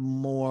lot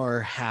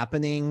more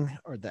happening,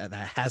 or that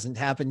hasn't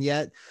happened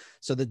yet.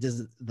 So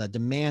the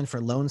demand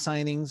for loan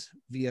signings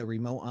via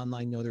remote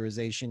online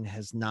notarization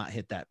has not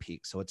hit that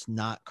peak. So it's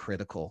not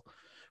critical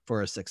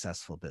for a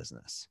successful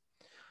business.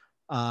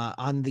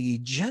 On the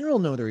general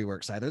notary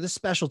work side, or the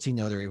specialty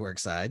notary work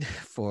side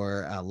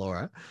for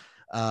Laura,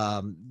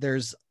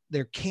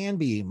 there can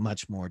be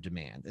much more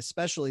demand,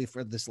 especially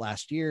for this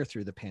last year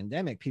through the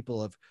pandemic.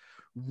 People have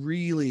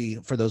really,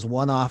 for those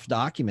one-off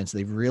documents,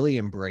 they've really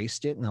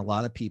embraced it, and a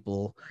lot of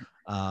people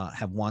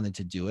have wanted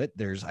to do it.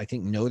 I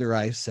think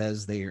Notary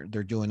says they're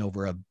doing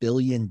over 1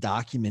 billion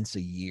documents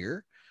a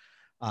year,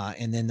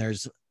 and then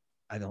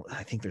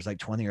I think there's like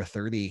 20 or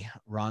 30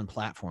 RON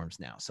platforms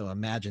now. So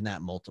imagine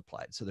that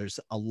multiplied. So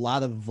there's a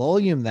lot of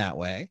volume that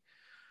way.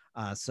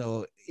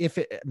 So if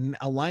it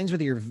aligns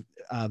with your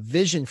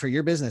vision for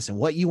your business and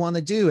what you want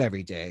to do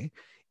every day,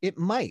 it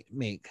might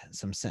make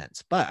some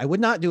sense, but I would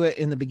not do it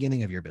in the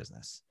beginning of your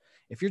business.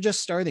 If you're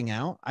just starting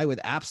out, I would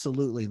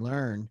absolutely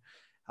learn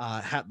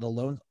how the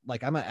loan,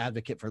 like I'm an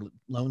advocate for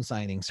loan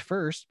signings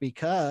first,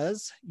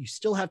 because you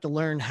still have to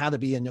learn how to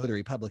be a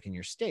notary public in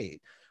your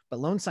state, but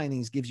loan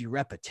signings gives you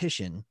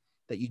repetition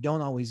that you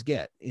don't always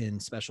get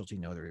in specialty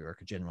notary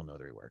work or general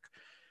notary work.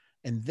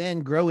 And then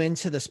grow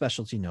into the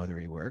specialty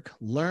notary work,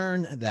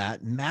 learn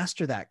that,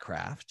 master that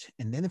craft.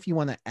 And then if you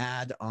want to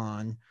add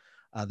on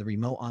the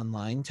remote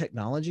online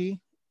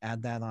technology,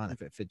 add that on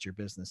if it fits your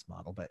business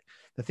model. But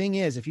the thing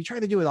is, if you try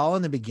to do it all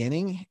in the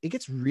beginning, it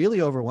gets really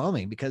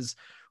overwhelming, because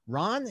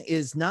RON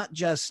is not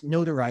just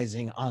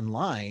notarizing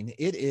online,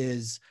 it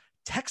is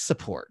tech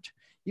support.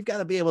 You've got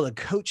to be able to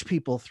coach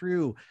people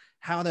through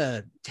how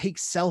to take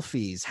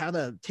selfies, how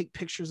to take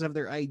pictures of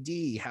their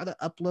ID, how to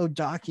upload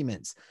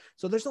documents.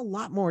 So there's a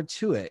lot more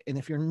to it. And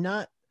if you're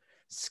not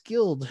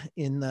skilled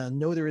in the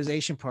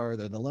notarization part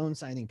or the loan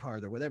signing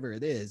part or whatever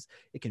it is,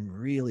 it can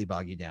really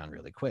bog you down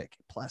really quick.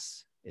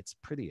 Plus, it's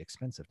pretty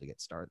expensive to get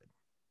started.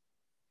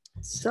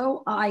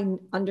 So I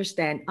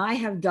understand. I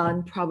have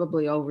done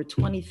probably over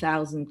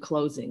 20,000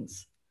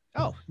 closings.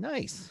 Oh,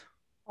 nice.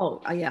 Oh,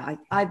 yeah.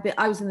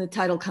 I was in the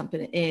title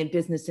company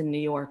business in New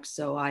York,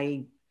 so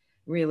I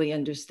really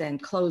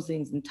understand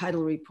closings and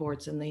title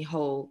reports and the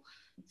whole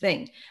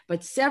thing.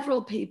 But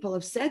several people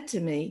have said to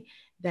me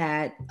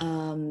that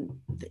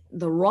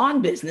the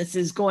RON business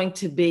is going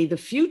to be the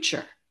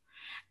future.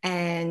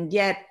 And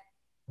yet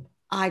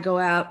I go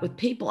out with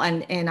people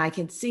and I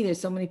can see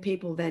there's so many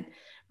people that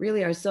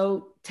really are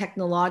so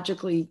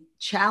technologically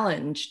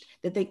challenged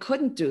that they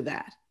couldn't do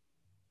that.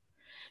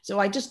 So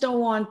I just don't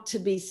want to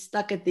be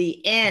stuck at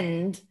the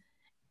end,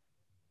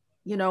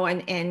 you know,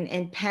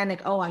 and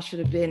panic. Oh, I should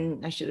have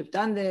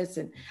done this.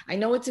 And I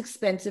know it's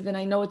expensive and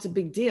I know it's a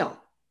big deal.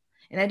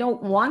 And I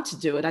don't want to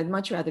do it. I'd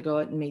much rather go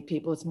out and meet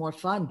people. It's more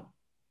fun.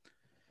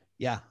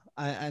 Yeah.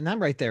 And I'm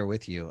right there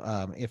with you.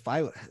 I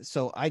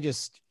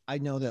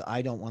know that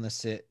I don't want to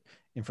sit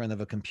in front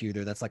of a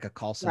computer. That's like a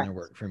call center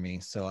work for me.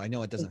 So I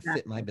know it doesn't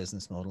fit my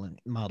business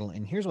model.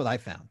 And here's what I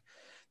found.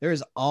 There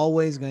is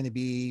always going to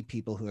be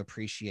people who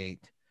appreciate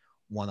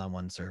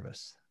one-on-one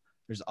service.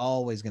 There's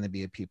always going to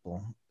be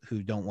people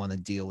who don't want to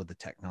deal with the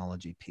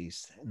technology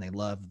piece, and they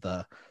love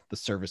the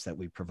service that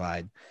we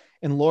provide.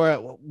 And Laura,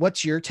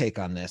 what's your take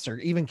on this? Or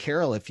even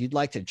Carol, if you'd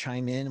like to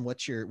chime in,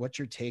 what's your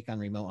take on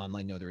remote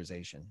online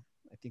notarization?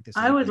 I think this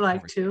is I would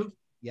like to.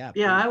 Yeah,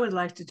 yeah, I would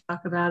like to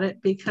talk about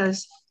it,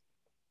 because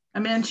I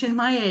mentioned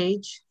my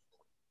age.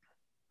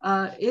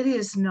 It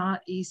is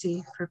not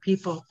easy for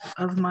people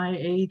of my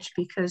age,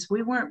 because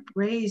we weren't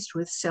raised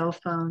with cell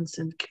phones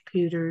and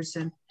computers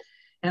and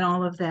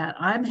all of that.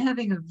 I'm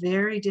having a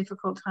very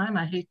difficult time.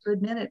 I hate to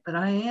admit it, but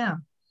I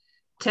am.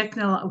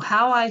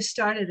 How I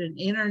started an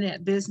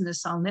internet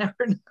business, I'll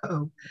never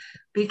know,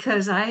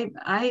 because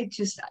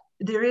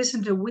there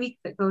isn't a week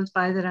that goes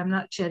by that I'm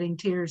not shedding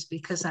tears,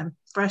 because I'm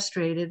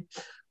frustrated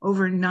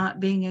over not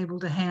being able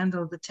to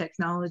handle the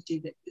technology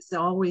that is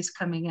always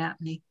coming at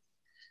me.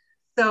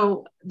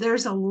 So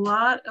there's a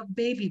lot of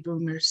baby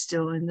boomers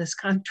still in this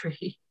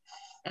country.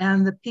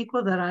 And the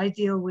people that I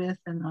deal with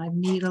and I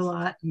meet a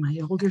lot, my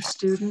older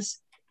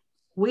students,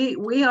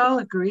 we all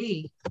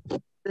agree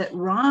that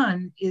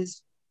RON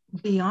is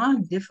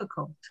beyond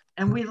difficult.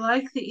 And we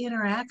like the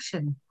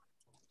interaction.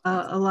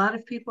 A lot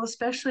of people,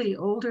 especially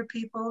older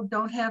people,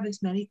 don't have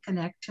as many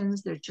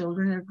connections. Their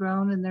children are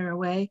grown and they're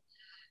away.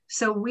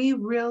 So we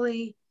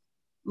really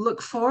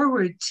look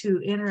forward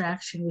to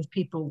interaction with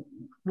people,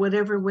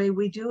 whatever way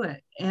we do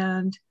it.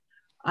 And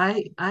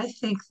I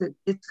think that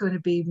it's going to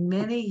be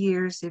many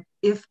years,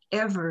 if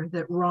ever,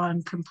 that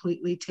RON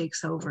completely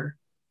takes over.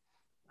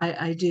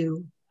 I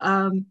do.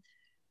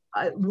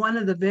 One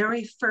of the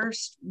very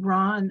first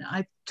RON,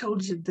 I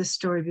told you this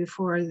story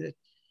before, that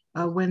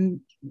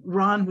when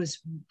RON was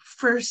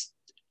first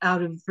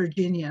out of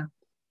Virginia,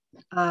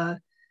 the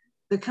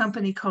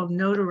company called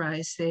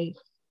Notary,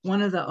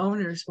 one of the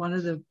owners, one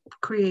of the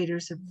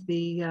creators of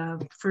the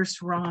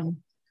first RON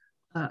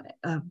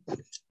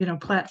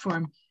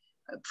platform,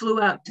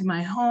 flew out to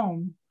my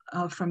home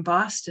from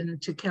Boston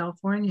to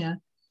California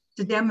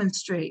to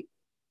demonstrate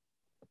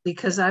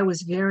because I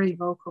was very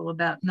vocal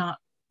about not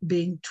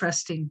being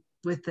trusting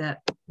with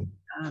that,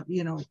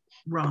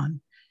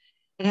 Ron.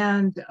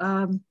 And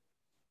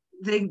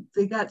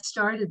they got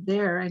started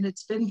there, and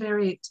it's been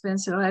very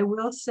expensive. I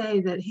will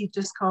say that he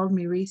just called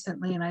me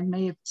recently, and I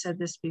may have said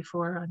this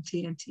before on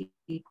TNT,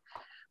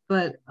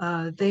 but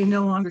they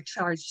no longer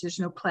charge. There's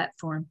no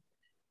platform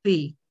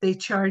fee. They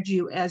charge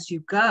you as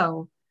you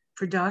go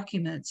for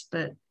documents,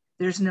 but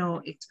there's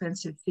no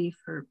expensive fee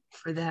for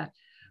that.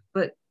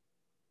 But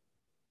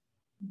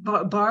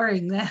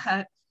barring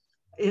that,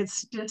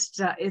 it's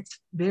just it's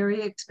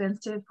very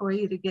expensive for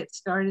you to get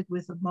started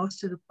with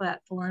most of the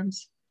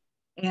platforms,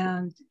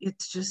 and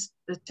it's just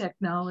the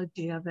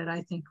technology of it,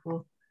 I think,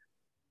 will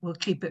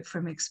keep it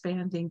from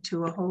expanding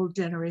to a whole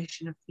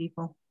generation of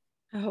people.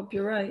 I hope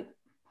you're right.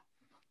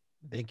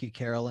 Thank you,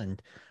 Carol.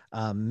 And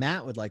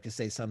Matt would like to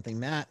say something.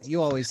 Matt,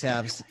 you always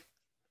have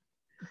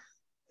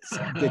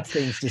some good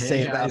things to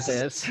say about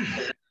this.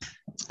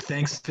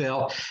 Thanks,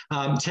 Phil.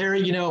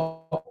 Terry,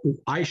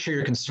 I share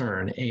your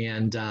concern.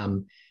 And,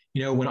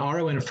 when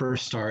RON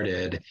first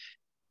started,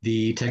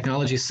 the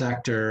technology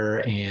sector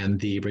and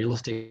the real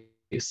estate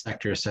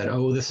sector said,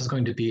 oh, this is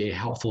going to be a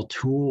helpful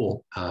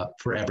tool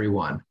for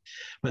everyone.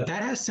 But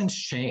that has since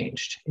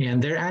changed.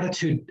 And their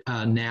attitude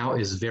now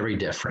is very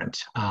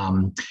different.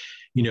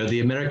 The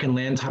American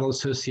Land Title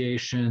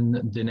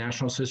Association, the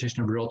National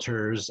Association of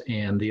Realtors,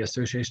 and the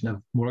Association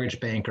of Mortgage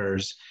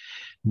Bankers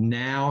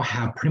now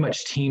have pretty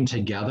much teamed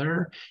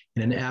together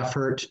in an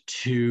effort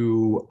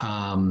to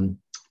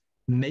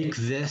make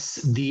this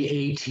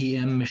the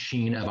ATM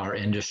machine of our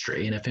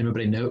industry. And if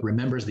anybody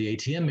remembers the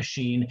ATM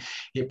machine,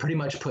 it pretty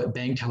much put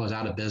bank tellers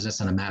out of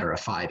business in a matter of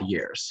 5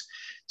 years.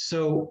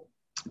 So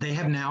they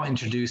have now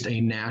introduced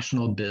a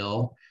national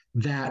bill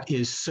that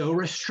is so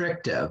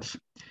restrictive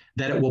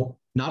that it will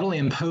not only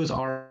impose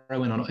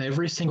RON on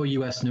every single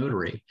US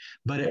notary,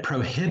 but it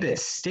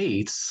prohibits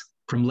states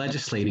from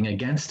legislating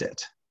against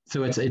it.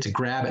 So it's a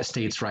grab at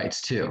states'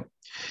 rights too.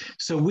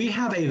 So we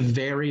have a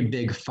very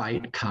big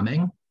fight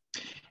coming.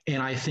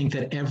 And I think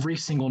that every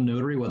single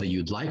notary, whether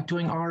you'd like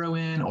doing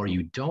RON or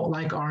you don't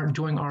like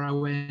doing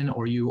RON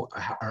or you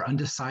are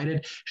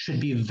undecided, should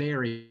be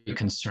very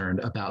concerned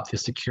about the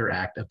Secure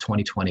Act of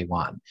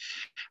 2021.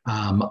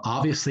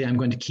 Obviously, I'm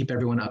going to keep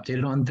everyone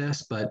updated on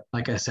this, but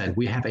like I said,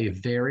 we have a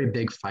very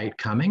big fight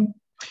coming.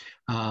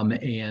 You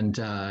need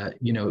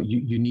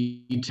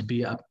to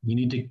be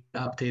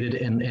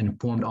updated and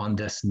informed on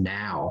this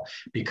now,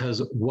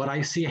 because what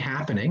I see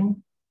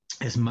happening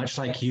is much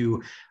like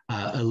you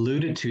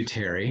alluded to,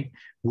 Terry,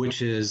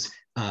 which is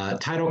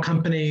title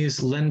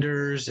companies,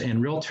 lenders,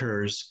 and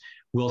realtors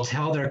will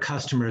tell their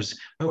customers,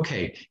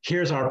 okay,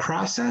 here's our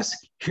process,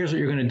 here's what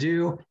you're going to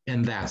do,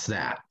 and that's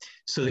that.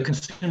 So the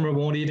consumer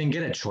won't even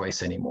get a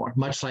choice anymore.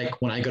 Much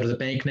like when I go to the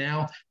bank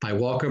now, if I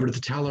walk over to the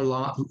teller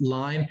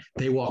line,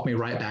 they walk me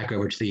right back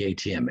over to the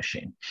ATM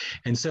machine.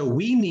 And so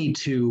we need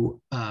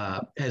to,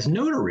 as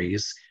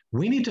notaries,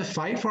 we need to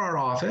fight for our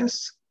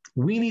office.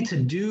 We need to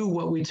do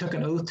what we took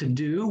an oath to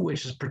do,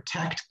 which is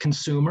protect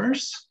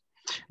consumers.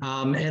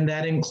 And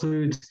that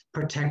includes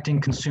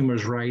protecting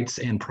consumers' rights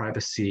and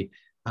privacy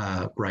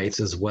rights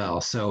as well.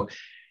 So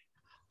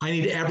I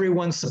need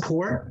everyone's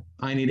support.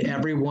 I need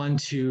everyone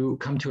to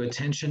come to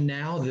attention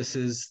now. This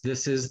is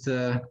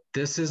the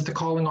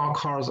calling all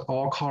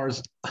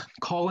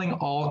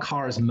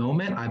cars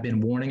moment I've been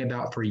warning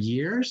about for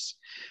years.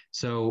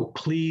 So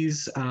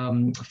please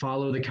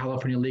follow the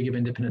California League of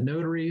Independent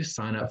Notaries,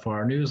 sign up for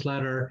our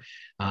newsletter.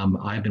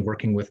 I've been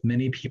working with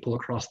many people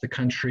across the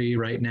country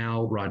right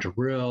now, Roger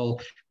Brill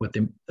with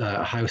the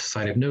Ohio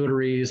Society of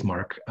Notaries,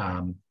 Mark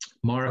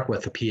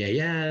with the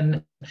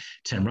PAN,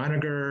 Tim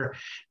Reiniger,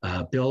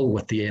 Bill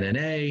with the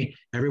NNA.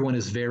 Everyone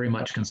is very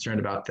much concerned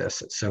about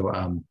this.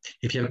 So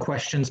if you have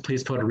questions,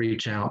 please feel free to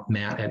reach out,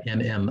 Matt at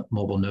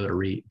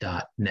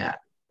mmmobilenotary.net.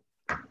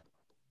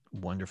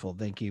 Wonderful.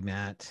 Thank you,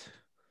 Matt.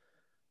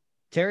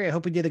 Terry, I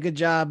hope we did a good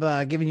job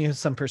giving you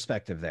some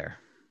perspective there.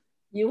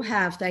 You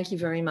have. Thank you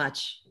very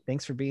much.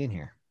 Thanks for being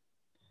here.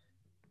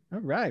 All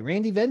right.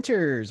 Randy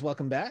Venters,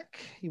 welcome back.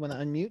 You want to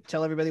unmute?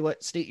 Tell everybody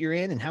what state you're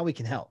in and how we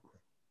can help.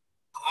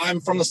 I'm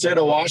from the state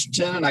of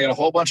Washington, and I got a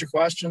whole bunch of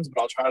questions,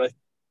 but I'll try to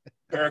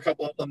pair a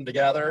couple of them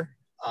together.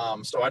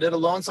 So I did a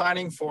loan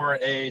signing for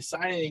a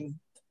signing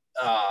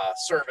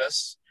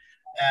service,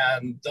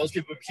 and those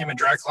people became a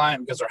direct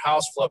client because they're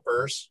house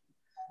flippers.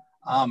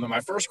 And my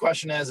first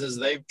question is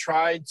they've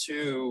tried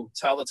to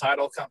tell the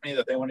title company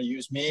that they want to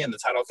use me, and the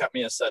title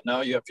company has said,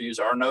 no, you have to use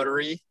our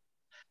notary.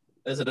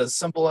 Is it as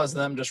simple as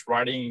them just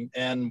writing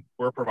in,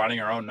 we're providing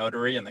our own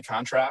notary in the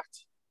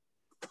contract?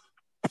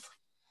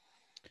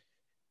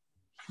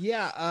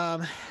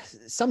 Yeah,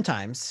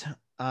 sometimes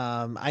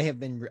I have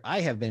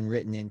been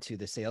written into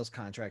the sales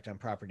contract on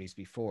properties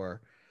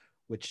before,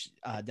 which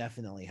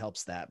definitely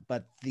helps that.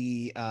 But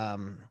the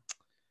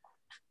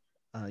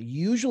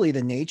usually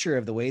the nature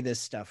of the way this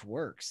stuff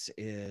works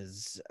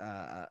is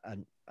a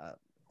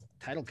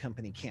title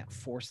company can't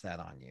force that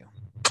on you.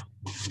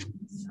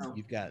 So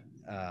you've got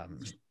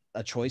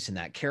a choice in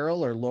that.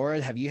 Carol or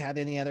Laura, have you had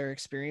any other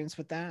experience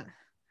with that?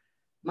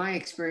 My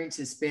experience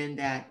has been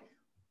that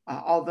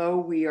although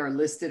we are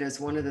listed as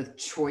one of the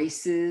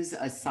choices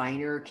a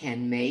signer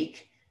can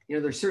make, you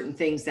know, there's certain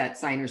things that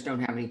signers don't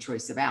have any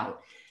choice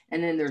about.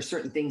 And then there are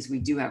certain things we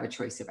do have a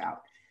choice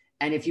about.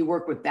 And if you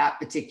work with that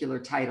particular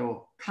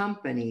title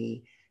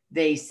company,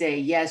 they say,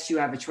 yes, you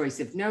have a choice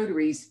of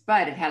notaries,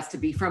 but it has to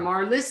be from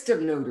our list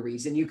of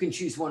notaries and you can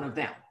choose one of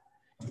them.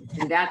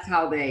 And that's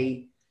how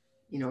they,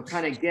 you know,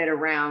 kind of get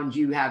around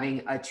you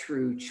having a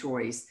true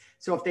choice.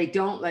 So if they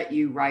don't let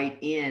you write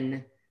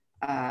in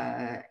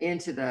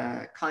into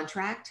the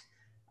contract,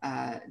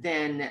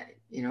 then,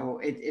 you know,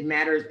 it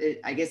matters.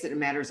 I guess it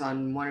matters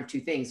on one of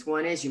two things.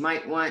 One is you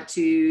might want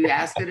to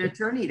ask an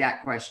attorney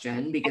that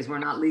question because we're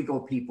not legal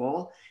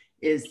people.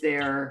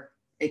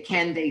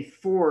 Can they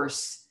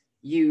force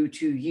you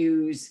to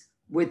use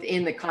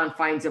within the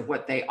confines of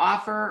what they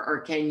offer,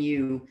 or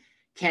do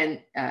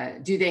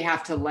they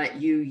have to let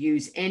you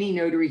use any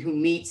notary who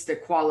meets the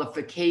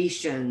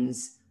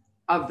qualifications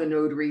of the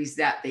notaries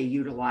that they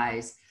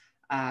utilize?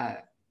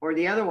 Or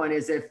the other one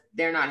is if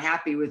they're not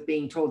happy with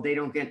being told they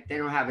don't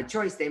have a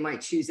choice, they might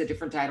choose a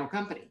different title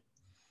company.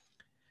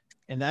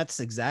 And that's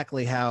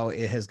exactly how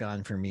it has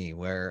gone for me,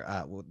 where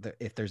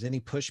if there's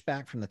any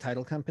pushback from the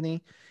title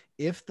company,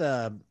 if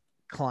the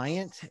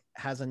client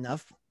has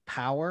enough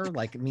power,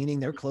 like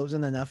meaning they're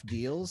closing enough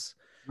deals,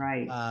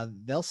 right?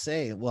 They'll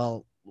say,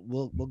 well,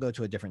 we'll go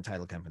to a different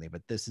title company,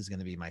 but this is going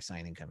to be my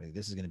signing company.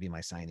 This is going to be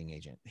my signing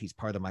agent. He's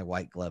part of my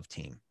white glove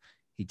team.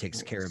 He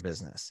takes care of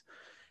business.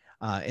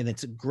 And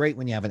it's great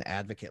when you have an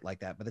advocate like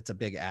that, but it's a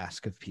big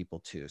ask of people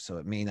too. So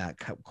it may not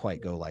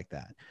quite go like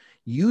that.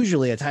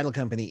 Usually a title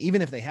company,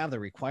 even if they have the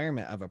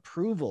requirement of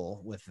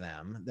approval with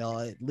them, they'll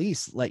at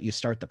least let you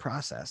start the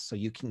process so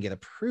you can get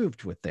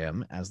approved with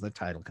them as the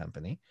title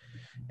company.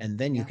 And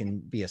then you can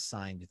be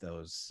assigned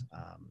those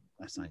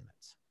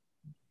assignments.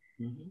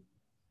 Mm-hmm.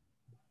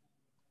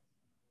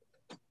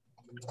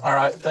 All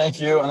right,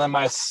 thank you. And then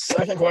my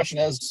second question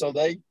is, so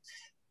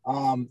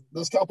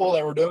this couple,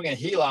 they were doing a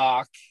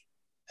HELOC,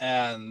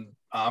 and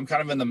I'm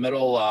kind of in the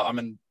middle. I'm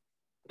in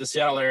the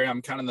Seattle area.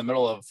 I'm kind of in the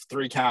middle of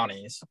 3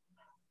 counties.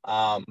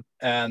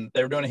 And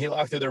they were doing a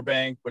HELOC through their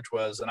bank, which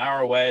was an hour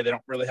away. They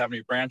don't really have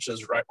any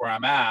branches right where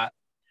I'm at.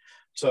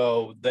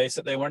 So they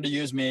said they wanted to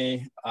use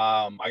me.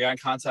 I got in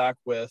contact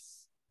with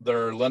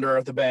their lender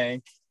at the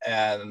bank,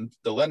 and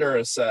the lender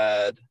has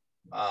said,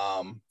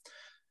 oh,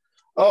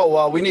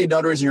 well, we need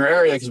notaries in your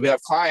area because we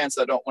have clients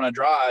that don't want to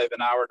drive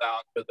an hour down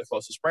to the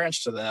closest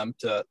branch to them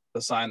to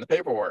sign the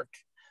paperwork.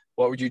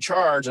 What would you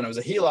charge? And it was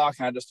a HELOC,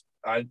 and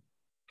I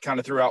kind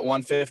of threw out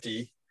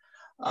 $150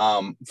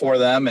 for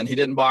them, and he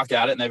didn't balk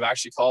at it. And they've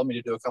actually called me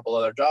to do a couple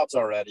other jobs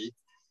already.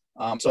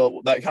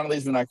 So that kind of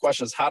leads me to my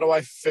question is, how do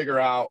I figure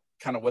out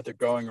kind of what the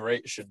going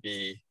rate should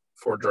be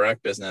for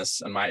direct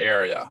business in my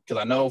area? Because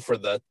I know for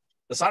the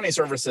signing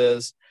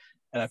services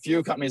and a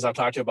few companies I've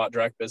talked to about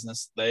direct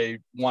business, they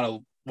want to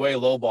way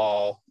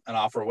lowball and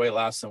offer way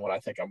less than what I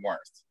think I'm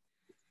worth.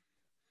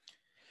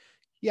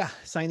 Yeah,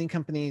 signing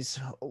companies,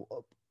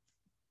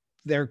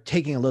 they're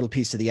taking a little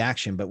piece of the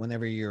action, but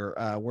whenever you're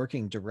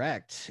working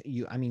direct,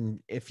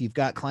 if you've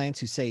got clients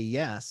who say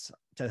yes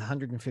to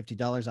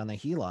 $150 on a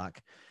HELOC,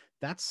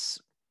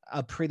 that's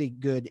a pretty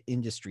good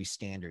industry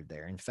standard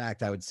there. In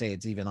fact, I would say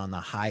it's even on the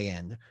high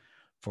end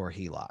for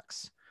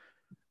HELOCs,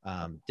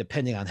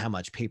 depending on how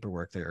much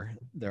paperwork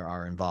there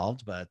are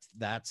involved. But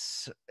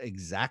that's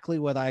exactly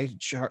what I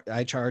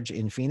charge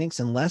in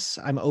Phoenix, unless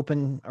I'm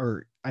open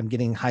or I'm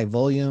getting high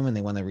volume and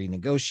they want to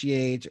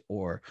renegotiate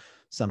or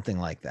something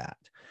like that.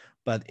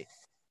 But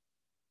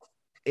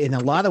in a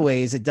lot of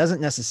ways, it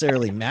doesn't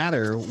necessarily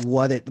matter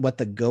what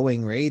the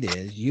going rate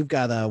is. You've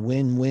got a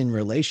win-win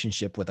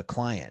relationship with a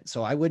client.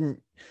 So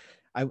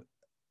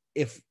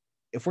if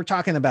we're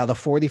talking about a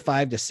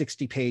 45 to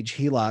 60 page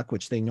HELOC,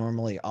 which they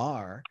normally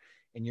are,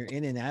 and you're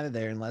in and out of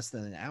there in less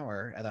than an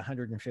hour at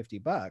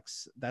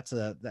 $150, that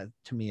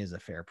to me is a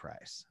fair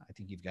price. I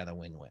think you've got a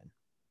win-win.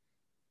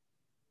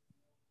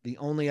 The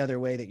only other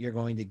way that you're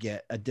going to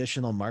get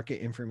additional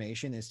market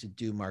information is to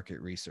do market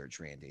research,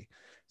 Randy.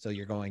 So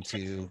you're going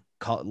to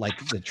call,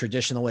 like the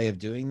traditional way of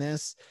doing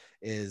this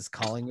is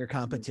calling your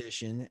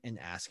competition and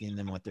asking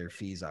them what their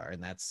fees are.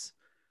 And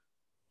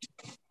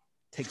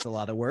takes a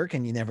lot of work,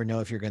 and you never know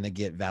if you're going to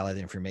get valid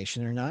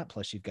information or not.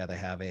 Plus you've got to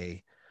have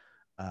a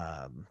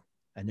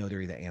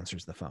notary that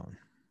answers the phone.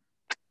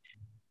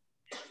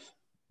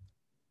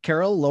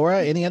 Carol,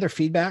 Laura, any other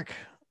feedback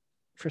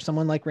for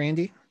someone like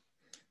Randy?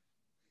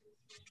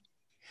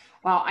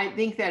 Well, I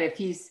think that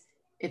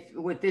if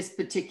with this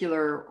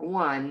particular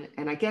one,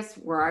 and I guess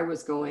where I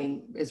was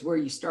going is where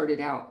you started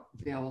out,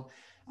 Bill,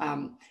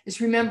 is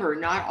remember,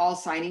 not all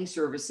signing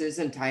services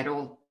and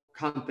title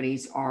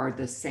companies are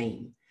the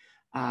same.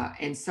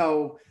 And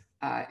so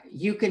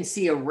you can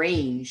see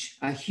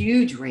a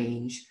huge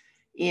range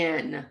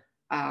in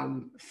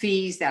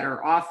fees that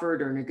are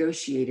offered or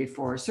negotiated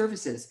for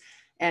services.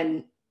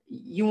 And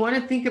you want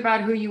to think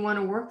about who you want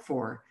to work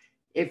for.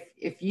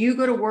 If you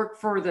go to work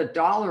for the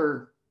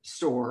dollar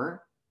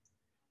store,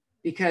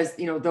 because,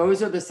 you know,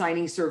 those are the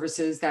signing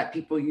services that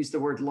people use the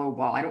word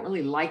lowball. I don't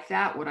really like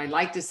that. What I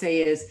like to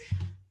say is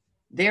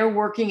they're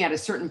working at a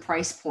certain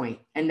price point,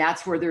 and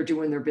that's where they're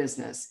doing their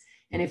business.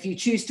 And if you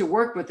choose to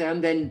work with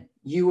them, then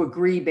you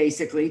agree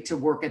basically to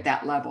work at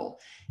that level.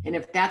 And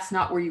if that's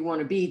not where you want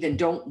to be, then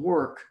don't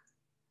work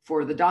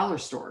for the dollar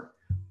store.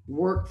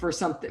 Work for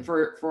something,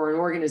 for an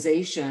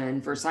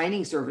organization, for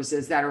signing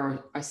services that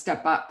are a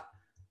step up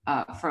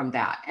from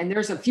that. And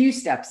there's a few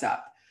steps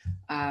up.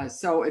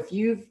 So if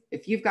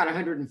you've got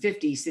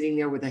 150 sitting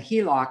there with a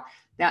HELOC,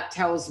 that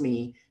tells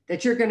me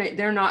that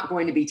they're not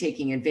going to be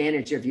taking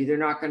advantage of you. They're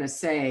not going to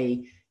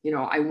say, you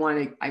know, I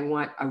want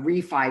a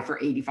refi for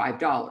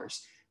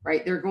 $85,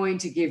 right? They're going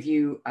to give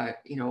you,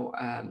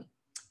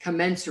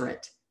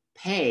 commensurate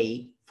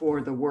pay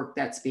for the work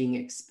that's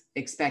being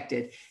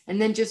expected.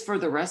 And then just for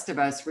the rest of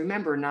us,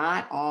 remember,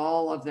 not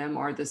all of them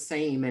are the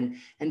same, and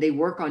they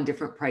work on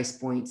different price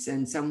points,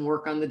 and some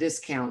work on the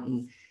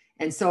discount,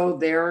 and so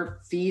their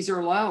fees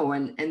are low,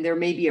 and there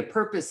may be a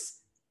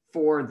purpose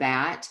for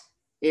that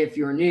if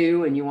you're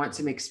new and you want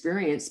some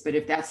experience. But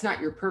if that's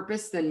not your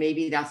purpose, then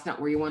maybe that's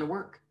not where you want to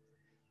work.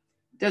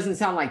 Doesn't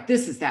sound like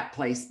this is that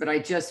place, but I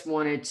just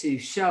wanted to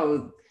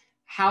show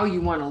how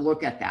you want to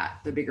look at that,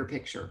 the bigger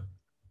picture.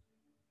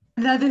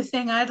 Another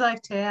thing I'd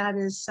like to add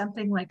is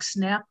something like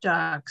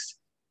SnapDocs.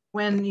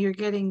 When you're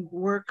getting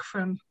work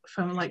from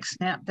like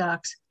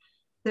SnapDocs,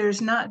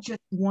 there's not just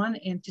one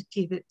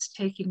entity that's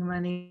taking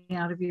money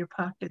out of your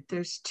pocket.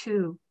 There's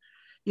two.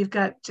 You've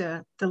got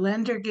the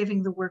lender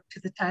giving the work to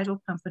the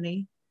title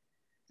company.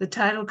 The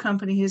title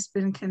company has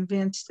been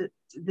convinced that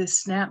the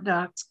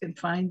SnapDocs can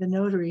find the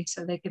notary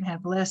so they can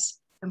have less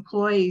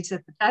employees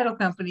at the title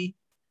company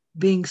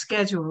being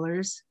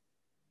schedulers.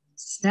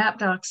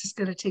 SnapDocs is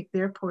going to take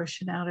their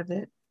portion out of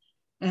it.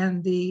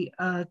 And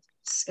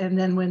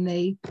then when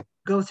they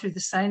go through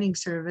the signing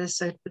service,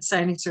 the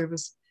signing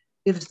service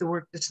gives the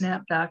work to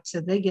SnapDocs,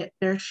 so they get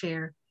their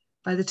share.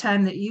 By the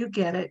time that you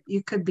get it,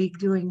 you could be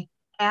doing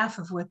half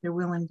of what they're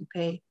willing to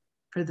pay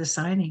for the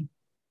signing.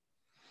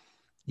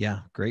 Yeah,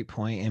 great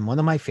point. And one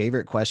of my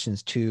favorite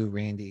questions too,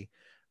 Randy,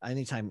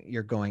 anytime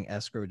you're going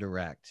escrow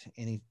direct,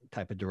 any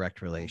type of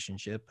direct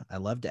relationship, I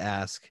love to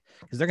ask,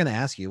 because they're going to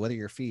ask you, what are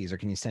your fees, or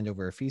can you send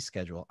over a fee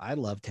schedule? I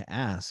love to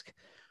ask,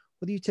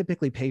 what do you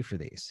typically pay for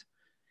these?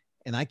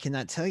 And I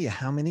cannot tell you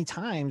how many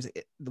times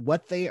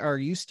what they are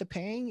used to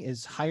paying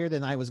is higher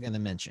than I was going to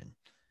mention.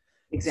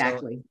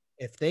 Exactly. So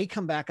if they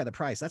come back at a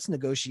price, that's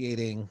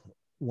negotiating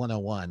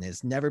 101,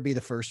 is never be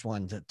the first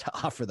one to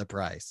offer the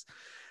price.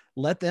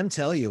 Let them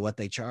tell you what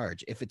they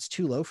charge. If it's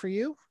too low for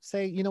you,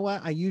 say, you know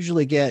what, I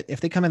usually get, if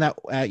they come in at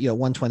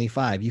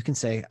 125, you can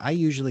say, I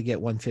usually get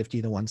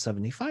 150 to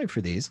 175 for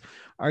these.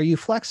 Are you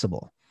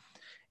flexible?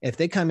 If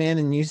they come in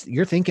and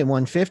you're thinking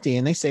 150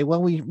 and they say,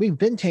 well, we've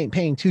been paying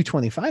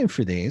 225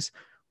 for these.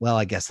 Well,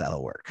 I guess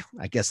that'll work.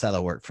 I guess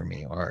that'll work for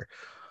me. Or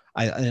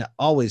I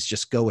always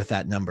just go with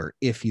that number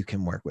if you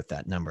can work with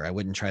that number. I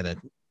wouldn't try to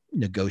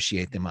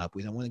negotiate them up.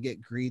 We don't want to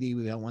get greedy.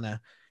 We don't want to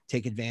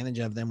take advantage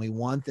of them. We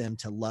want them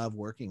to love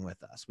working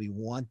with us. We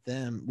want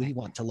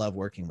to love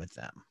working with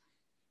them.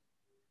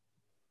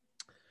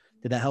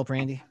 Did that help,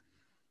 Randy?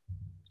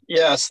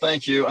 Yes,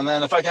 thank you. And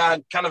then if I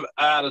can kind of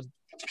add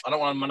I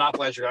don't want to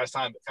monopolize your guys'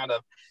 time, but kind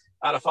of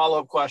add a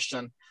follow-up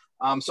question.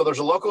 So there's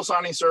a local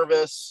signing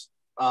service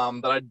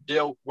that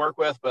I work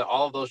with, but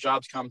all of those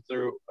jobs come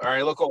through, or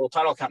a local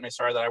title company,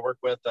 sorry, that I work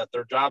with, that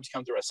their jobs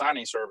come through a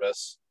signing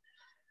service.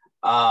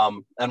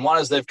 And one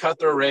is they've cut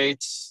their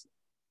rates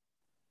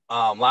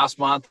last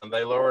month, and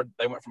they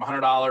went from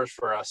 $100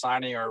 for a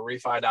signing or a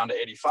refi down to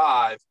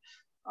 $85.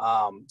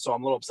 So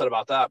I'm a little upset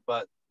about that.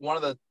 But one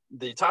of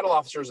the title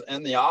officers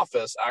in the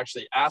office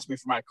actually asked me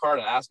for my card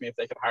and asked me if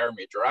they could hire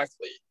me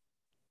directly.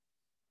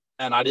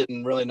 And I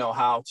didn't really know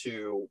how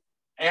to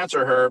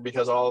answer her,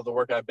 because all of the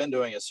work I've been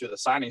doing is through the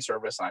signing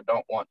service, and I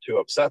don't want to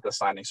upset the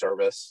signing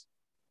service.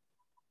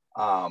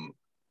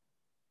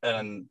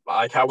 And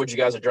like, how would you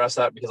guys address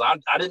that? Because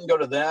I didn't go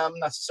to them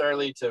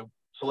necessarily to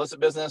solicit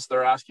business.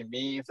 They're asking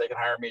me if they can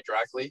hire me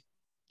directly.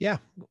 Yeah.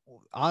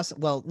 Awesome.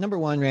 Well, number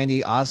one,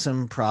 Randy,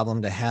 awesome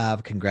problem to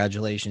have.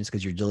 Congratulations,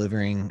 because you're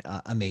delivering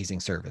amazing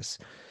service.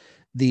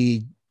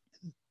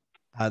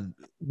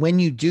 When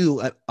you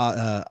do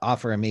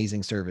offer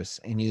amazing service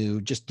and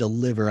you just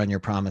deliver on your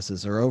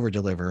promises or over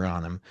deliver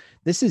on them,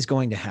 this is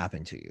going to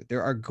happen to you.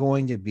 There are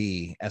going to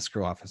be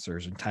escrow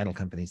officers and title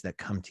companies that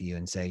come to you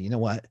and say, you know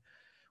what,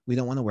 we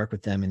don't want to work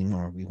with them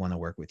anymore. We want to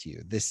work with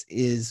you. This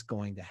is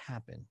going to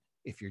happen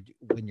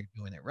when you're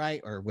doing it right,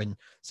 or when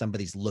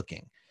somebody's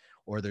looking,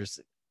 or there's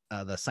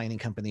the signing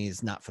company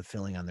is not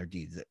fulfilling on their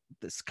deeds.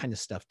 This kind of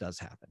stuff does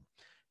happen.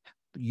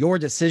 Your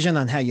decision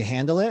on how you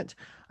handle it,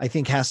 I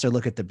think, has to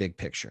look at the big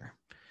picture.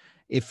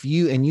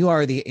 And you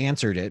already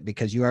answered it,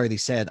 because you already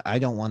said, I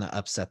don't want to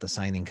upset the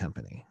signing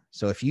company.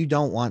 So if you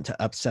don't want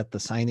to upset the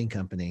signing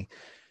company,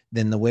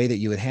 then the way that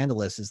you would handle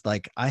this is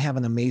like, I have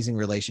an amazing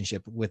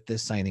relationship with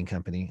this signing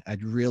company.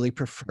 I'd really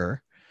prefer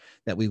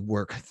that we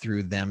work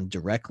through them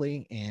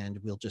directly, and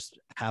we'll just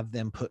have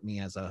them put me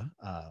as what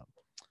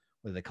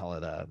do they call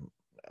it?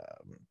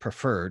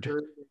 preferred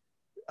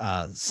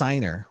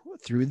signer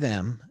through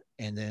them,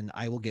 and then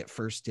I will get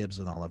first dibs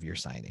on all of your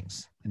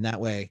signings. And that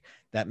way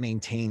that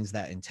maintains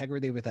that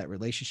integrity with that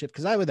relationship.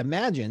 Because I would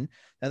imagine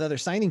that other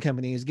signing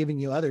company is giving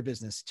you other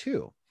business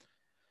too.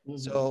 Mm-hmm.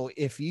 So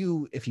if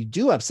you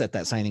do upset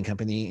that signing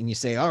company and you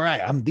say, all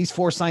right, I'm these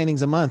 4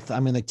 signings a month,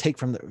 I'm going to take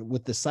from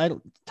with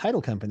the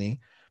title company,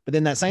 but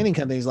then that signing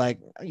company is like,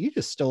 you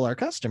just stole our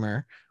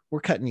customer,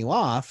 we're cutting you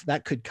off,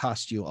 that could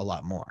cost you a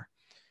lot more.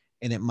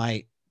 And it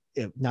might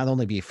not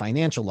only be a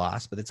financial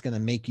loss, but it's going to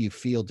make you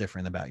feel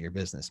different about your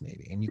business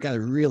maybe. And you got to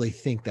really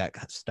think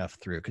that stuff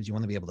through, because you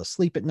want to be able to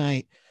sleep at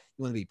night.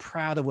 You want to be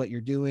proud of what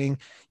you're doing.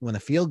 You want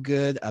to feel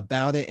good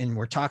about it. And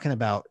we're talking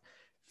about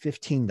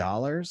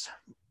 $15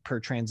 per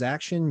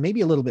transaction,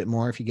 maybe a little bit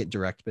more if you get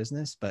direct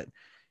business, but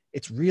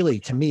it's really,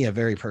 to me, a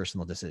very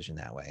personal decision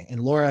that way. And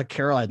Laura,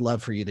 Carol, I'd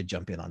love for you to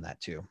jump in on that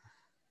too.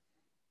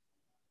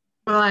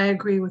 Well, I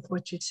agree with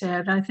what you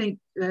said. I think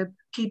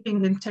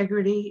keeping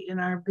integrity in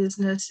our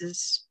business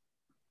is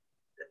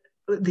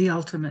the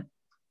ultimate.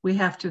 We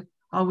have to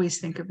always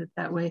think of it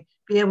that way,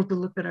 be able to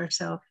look at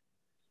ourselves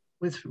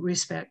with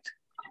respect.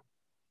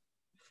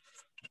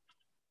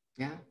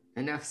 Yeah,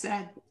 enough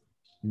said.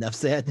 Enough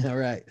said. All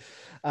right.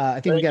 I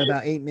think we got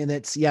about 8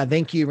 minutes. Yeah.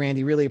 Thank you,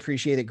 Randy. Really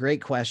appreciate it.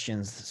 Great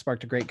questions.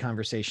 Sparked a great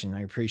conversation.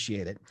 I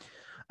appreciate it.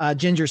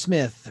 Ginger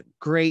Smith,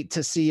 great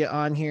to see you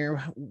on here.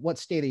 What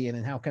state are you in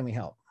and how can we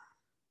help?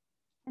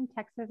 In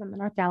Texas, in the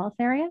North Dallas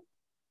area.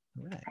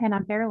 Right. And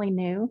I'm fairly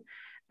new.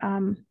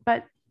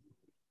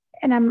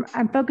 And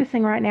I'm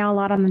focusing right now a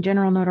lot on the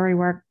general notary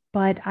work,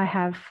 but I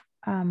have,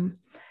 I'm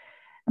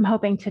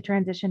hoping to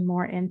transition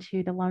more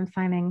into the loan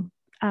signing.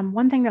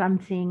 One thing that I'm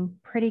seeing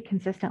pretty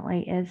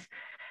consistently is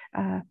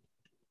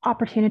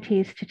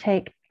opportunities to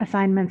take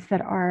assignments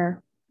that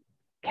are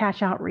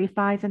cash out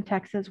refis in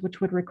Texas,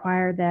 which would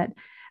require that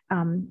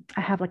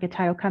I have like a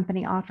title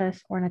company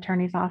office or an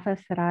attorney's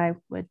office that I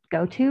would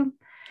go to.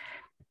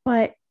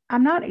 But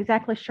I'm not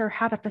exactly sure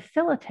how to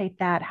facilitate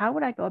that. How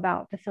would I go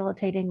about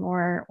facilitating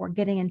or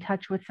getting in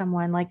touch with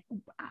someone? Like,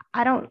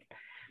 I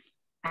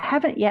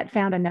haven't yet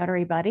found a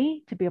notary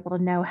buddy to be able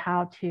to know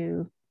how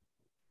to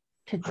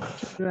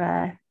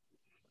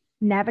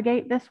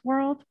navigate this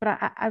world. But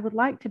I would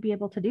like to be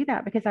able to do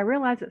that, because I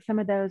realize that some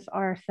of those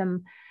are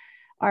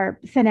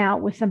sent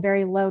out with some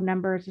very low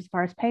numbers as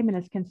far as payment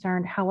is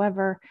concerned.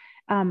 However,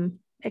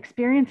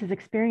 experience is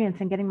experience,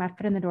 and getting my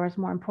foot in the door is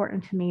more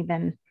important to me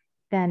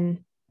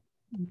than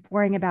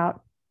worrying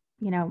about,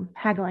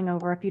 haggling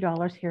over a few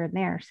dollars here and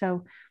there.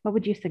 So what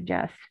would you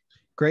suggest?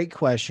 Great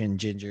question,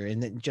 Ginger.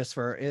 And just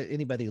for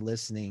anybody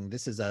listening,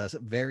 this is a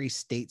very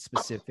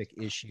state-specific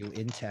issue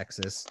in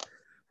Texas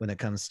when it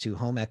comes to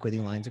home equity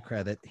lines of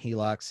credit,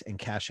 HELOCs, and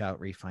cash out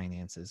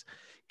refinances.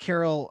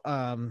 Carol,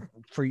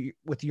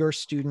 with your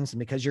students, and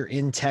because you're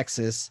in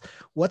Texas,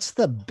 what's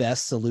the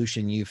best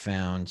solution you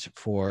found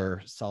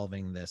for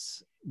solving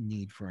this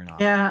need for an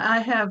office? Yeah,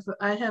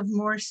 I have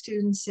more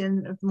students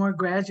more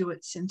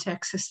graduates in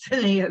Texas than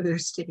any other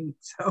state.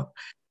 So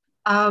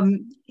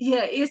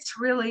yeah, it's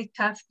really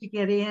tough to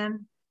get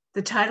in.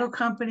 The title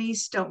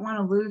companies don't want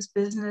to lose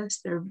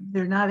business.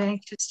 They're not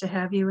anxious to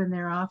have you in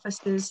their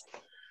offices.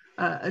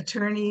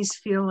 Attorneys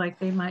feel like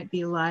they might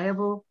be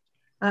liable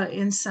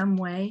in some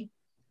way.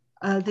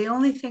 The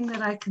only thing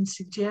that I can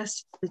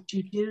suggest that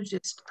you do,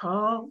 just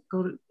go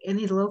to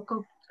any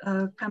local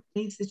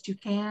companies that you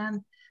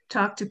can,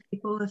 talk to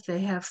people if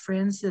they have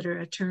friends that are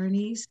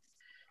attorneys,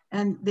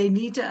 and they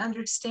need to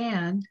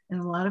understand,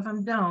 and a lot of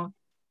them don't,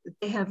 that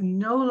they have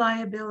no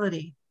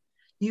liability.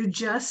 You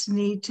just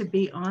need to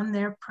be on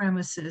their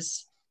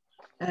premises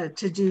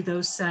to do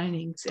those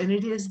signings. And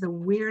it is the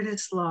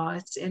weirdest law.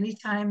 It's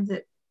anytime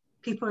that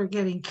people are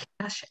getting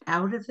cash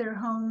out of their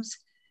homes,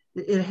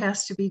 it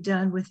has to be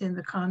done within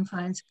the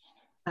confines of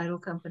the title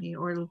company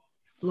or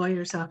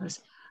lawyer's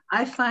office.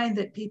 I find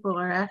that people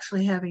are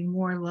actually having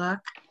more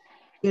luck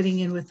getting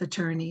in with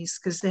attorneys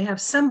because they have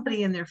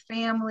somebody in their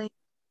family,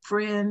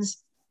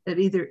 friends that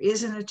either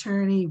is an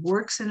attorney,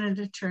 works in an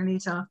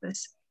attorney's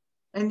office,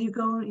 and you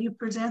go, you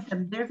present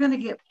them. They're going to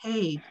get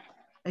paid,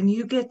 and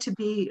you get to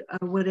be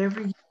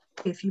whatever.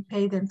 If you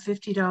pay them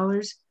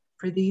 $50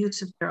 for the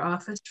use of their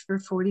office for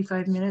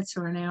 45 minutes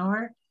or an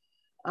hour,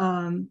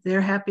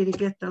 they're happy to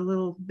get the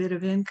little bit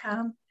of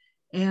income,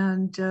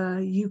 and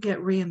you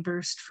get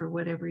reimbursed for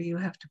whatever you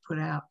have to put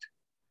out.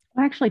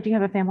 I actually do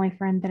have a family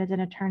friend that is an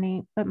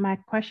attorney, but my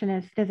question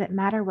is, does it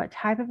matter what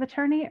type of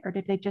attorney, or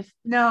did they just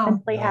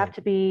simply have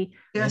to be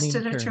just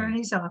an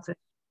attorney's office?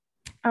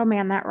 Oh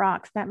man, that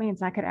rocks. That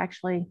means I could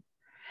actually,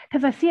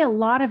 because I see a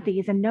lot of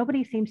these and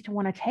nobody seems to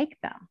want to take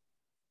them.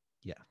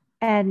 Yeah.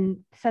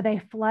 And so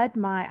they flood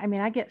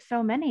I get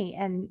so many,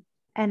 and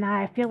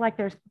I feel like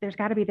there's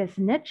got to be this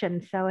niche.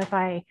 And so if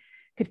I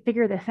could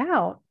figure this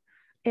out,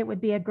 it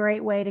would be a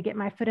great way to get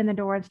my foot in the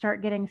door and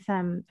start getting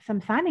some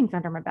signings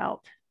under my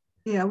belt.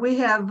 Yeah, we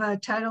have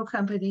title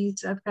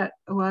companies. I've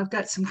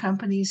got some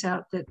companies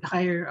out that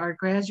hire our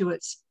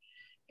graduates,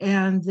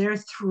 and they're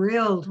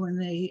thrilled when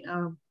they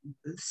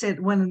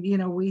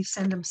we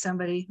send them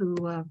somebody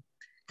who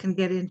can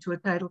get into a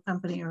title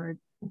company or an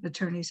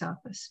attorney's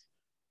office.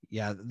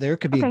 Yeah, there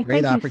could be a Okay,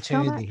 great thank you so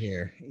opportunity much.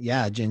 here.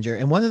 Yeah, Ginger.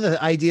 And one of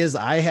the ideas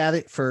I had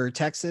it for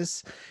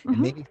Texas, and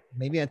Mhm.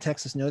 maybe a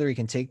Texas notary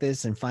can take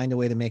this and find a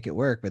way to make it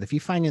work. But if you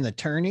find an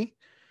attorney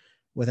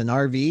with an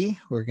RV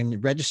who are going to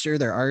register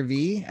their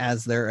RV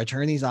as their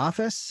attorney's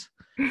office,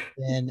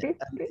 then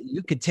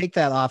you could take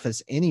that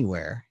office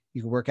anywhere.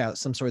 You could work out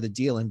some sort of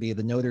deal and be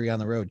the notary on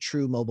the road,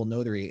 true mobile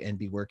notary, and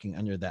be working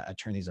under that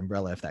attorney's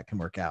umbrella if that can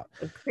work out.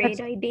 A great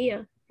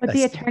idea. Would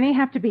the attorney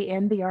have to be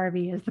in the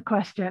RV is the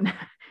question.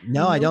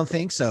 No, I don't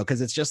think so, because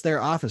it's just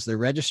their office, their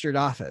registered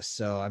office.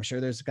 So I'm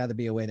sure there's got to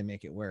be a way to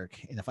make it work.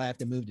 And if I have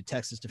to move to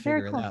Texas to Very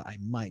figure cool. it out, I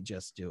might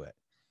just do it.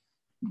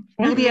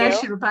 Maybe I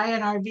should buy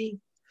an RV.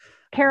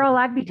 Carol,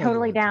 I'd be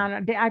totally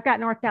down. I've got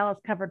North Dallas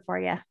covered for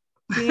you.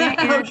 May I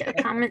add a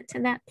comment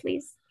to that,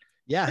 please?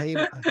 Yeah. Hey,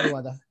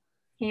 Wanda.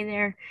 Hey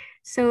there.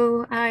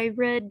 So I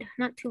read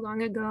not too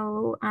long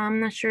ago, I'm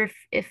not sure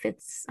if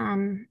it's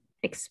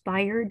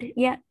expired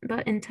yet,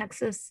 but in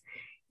Texas,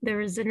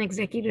 there is an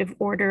executive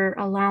order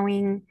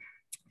allowing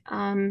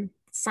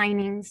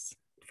signings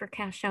for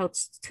cash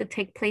outs to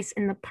take place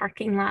in the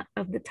parking lot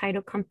of the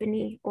title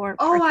company or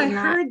parking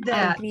lot of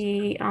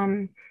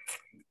the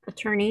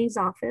attorney's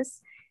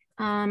office.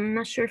 I'm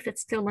not sure if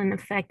it's still in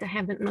effect. I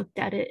haven't looked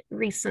at it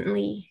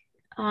recently.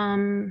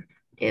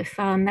 If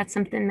that's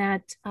something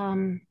that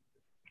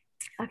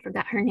I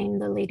forgot her name,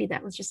 the lady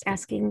that was just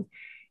asking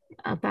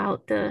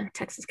about the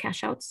Texas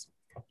cash outs.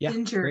 Yeah,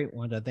 Ginger. great,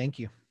 Wanda. Thank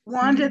you.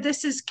 Wanda,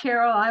 this is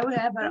Carol. I would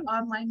have it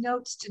on my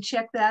notes to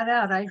check that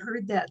out. I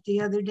heard that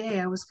the other day.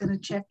 I was going to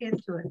check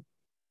into it.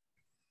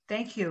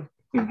 Thank you.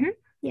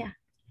 Yeah.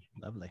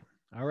 Lovely.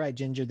 All right,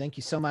 Ginger. Thank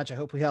you so much. I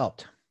hope we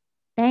helped.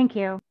 Thank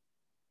you.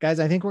 Guys,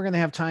 I think we're going to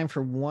have time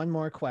for one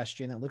more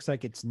question. It looks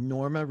like it's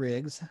Norma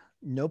Riggs.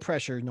 No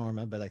pressure,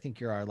 Norma, but I think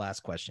you're our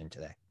last question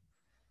today.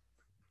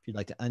 If you'd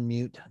like to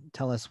unmute,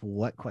 tell us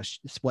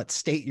what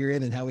state you're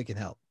in and how we can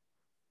help.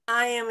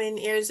 I am in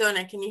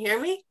Arizona. Can you hear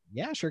me?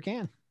 Yeah, sure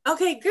can.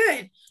 Okay,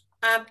 good.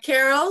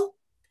 Carol?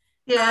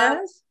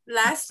 Yes?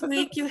 Last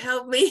week you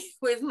helped me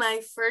with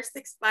my first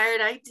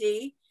expired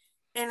ID,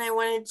 and I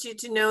wanted you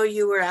to know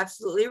you were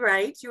absolutely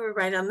right. You were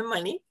right on the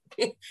money.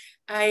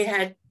 I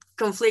had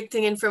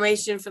conflicting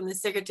information from the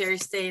Secretary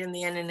of State and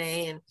the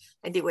NNA, and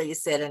I did what you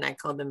said, and I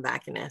called them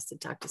back and asked to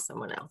talk to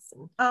someone else.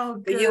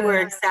 And good. You were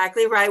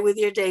exactly right with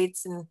your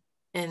dates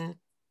and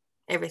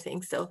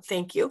everything, so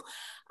thank you.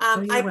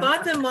 I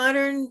bought the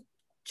Modern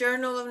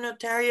Journal of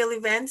Notarial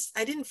Events.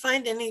 I didn't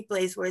find any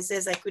place where it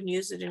says I couldn't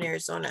use it in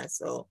Arizona,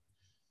 so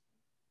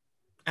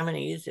I'm going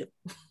to use it.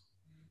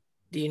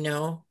 Do you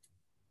know?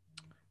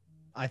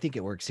 I think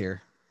it works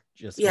here.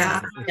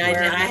 Yeah,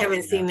 I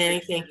haven't seen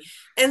anything.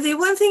 And the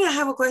one thing I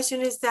have a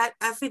question is that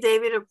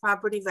affidavit of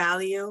property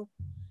value.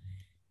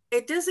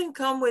 It doesn't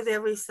come with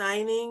every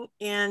signing,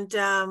 and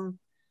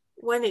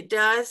when it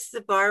does,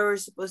 the borrower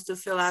is supposed to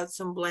fill out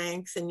some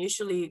blanks, and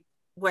usually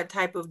what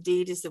type of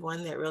deed is the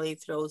one that really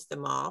throws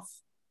them off.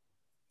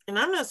 And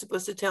I'm not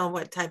supposed to tell them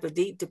what type of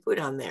deed to put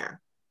on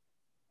there.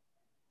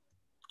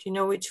 Do you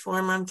know which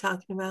form I'm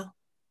talking about?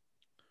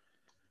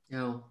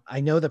 No,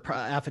 I know the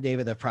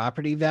affidavit of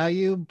property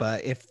value,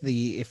 but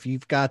if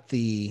you've got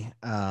the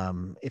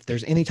if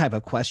there's any type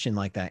of question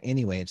like that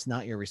anyway, it's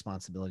not your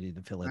responsibility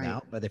to fill it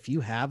out. But if you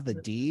have the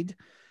deed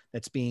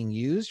that's being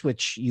used,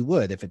 which you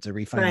would if it's a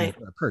refinance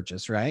or a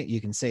purchase, right?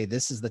 You can say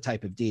this is the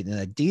type of deed, and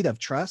a deed of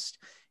trust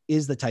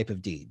is the type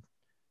of deed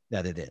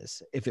that it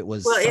is. If it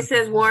was, well, it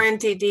says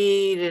warranty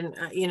deed, and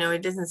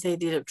it doesn't say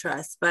deed of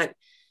trust, but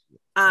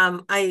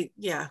one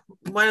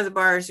of the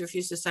borrowers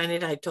refused to sign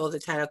it. I told the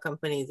title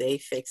company, they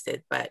fixed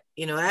it, but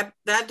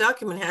that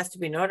document has to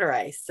be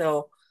notarized.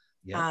 So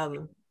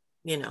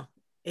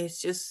it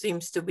just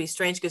seems to be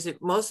strange because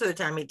most of the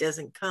time it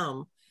doesn't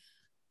come,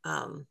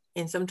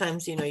 and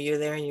sometimes you're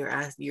there and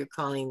you're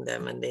calling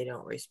them and they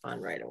don't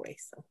respond right away.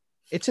 So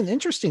it's an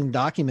interesting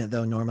document,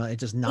 though, Norma. It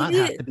does not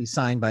have to be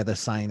signed by the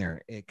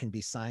signer. It can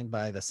be signed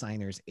by the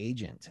signer's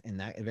agent. And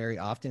that very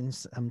often,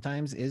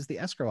 sometimes, is the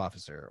escrow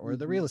officer or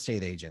the real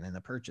estate agent in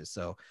the purchase.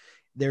 So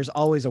there's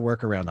always a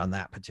workaround on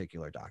that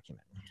particular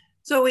document.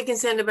 So we can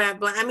send a back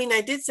blank. I mean,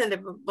 I did send a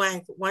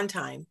blank one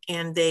time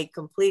and they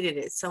completed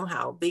it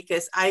somehow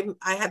because I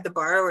had the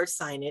borrower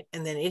sign it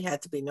and then it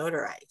had to be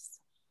notarized.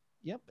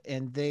 Yep.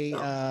 And they...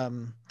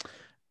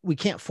 we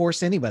can't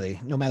force anybody,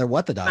 no matter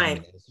what the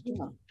document is,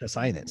 to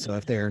sign it. So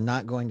if they're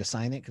not going to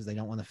sign it because they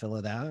don't want to fill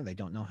it out or they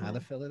don't know how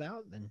to fill it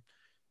out, then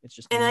it's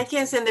just. And I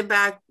can't send it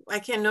back. I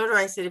can't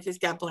notarize it if it's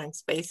got blank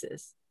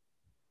spaces.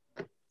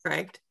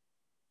 Correct?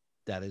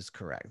 That is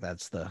correct.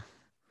 That's the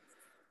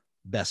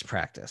best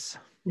practice.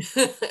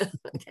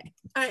 Okay.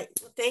 All right.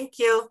 Well, thank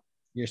you.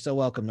 You're so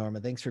welcome, Norma.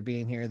 Thanks for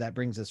being here. That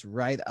brings us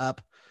right up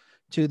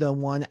to the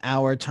 1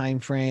 hour time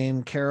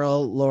frame.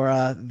 Carol,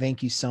 Laura,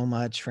 thank you so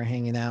much for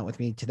hanging out with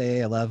me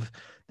today. I love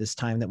this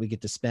time that we get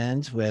to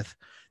spend with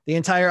the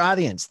entire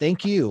audience.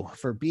 Thank you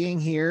for being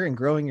here and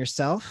growing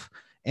yourself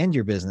and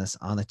your business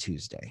on a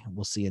Tuesday.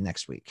 We'll see you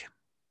next week.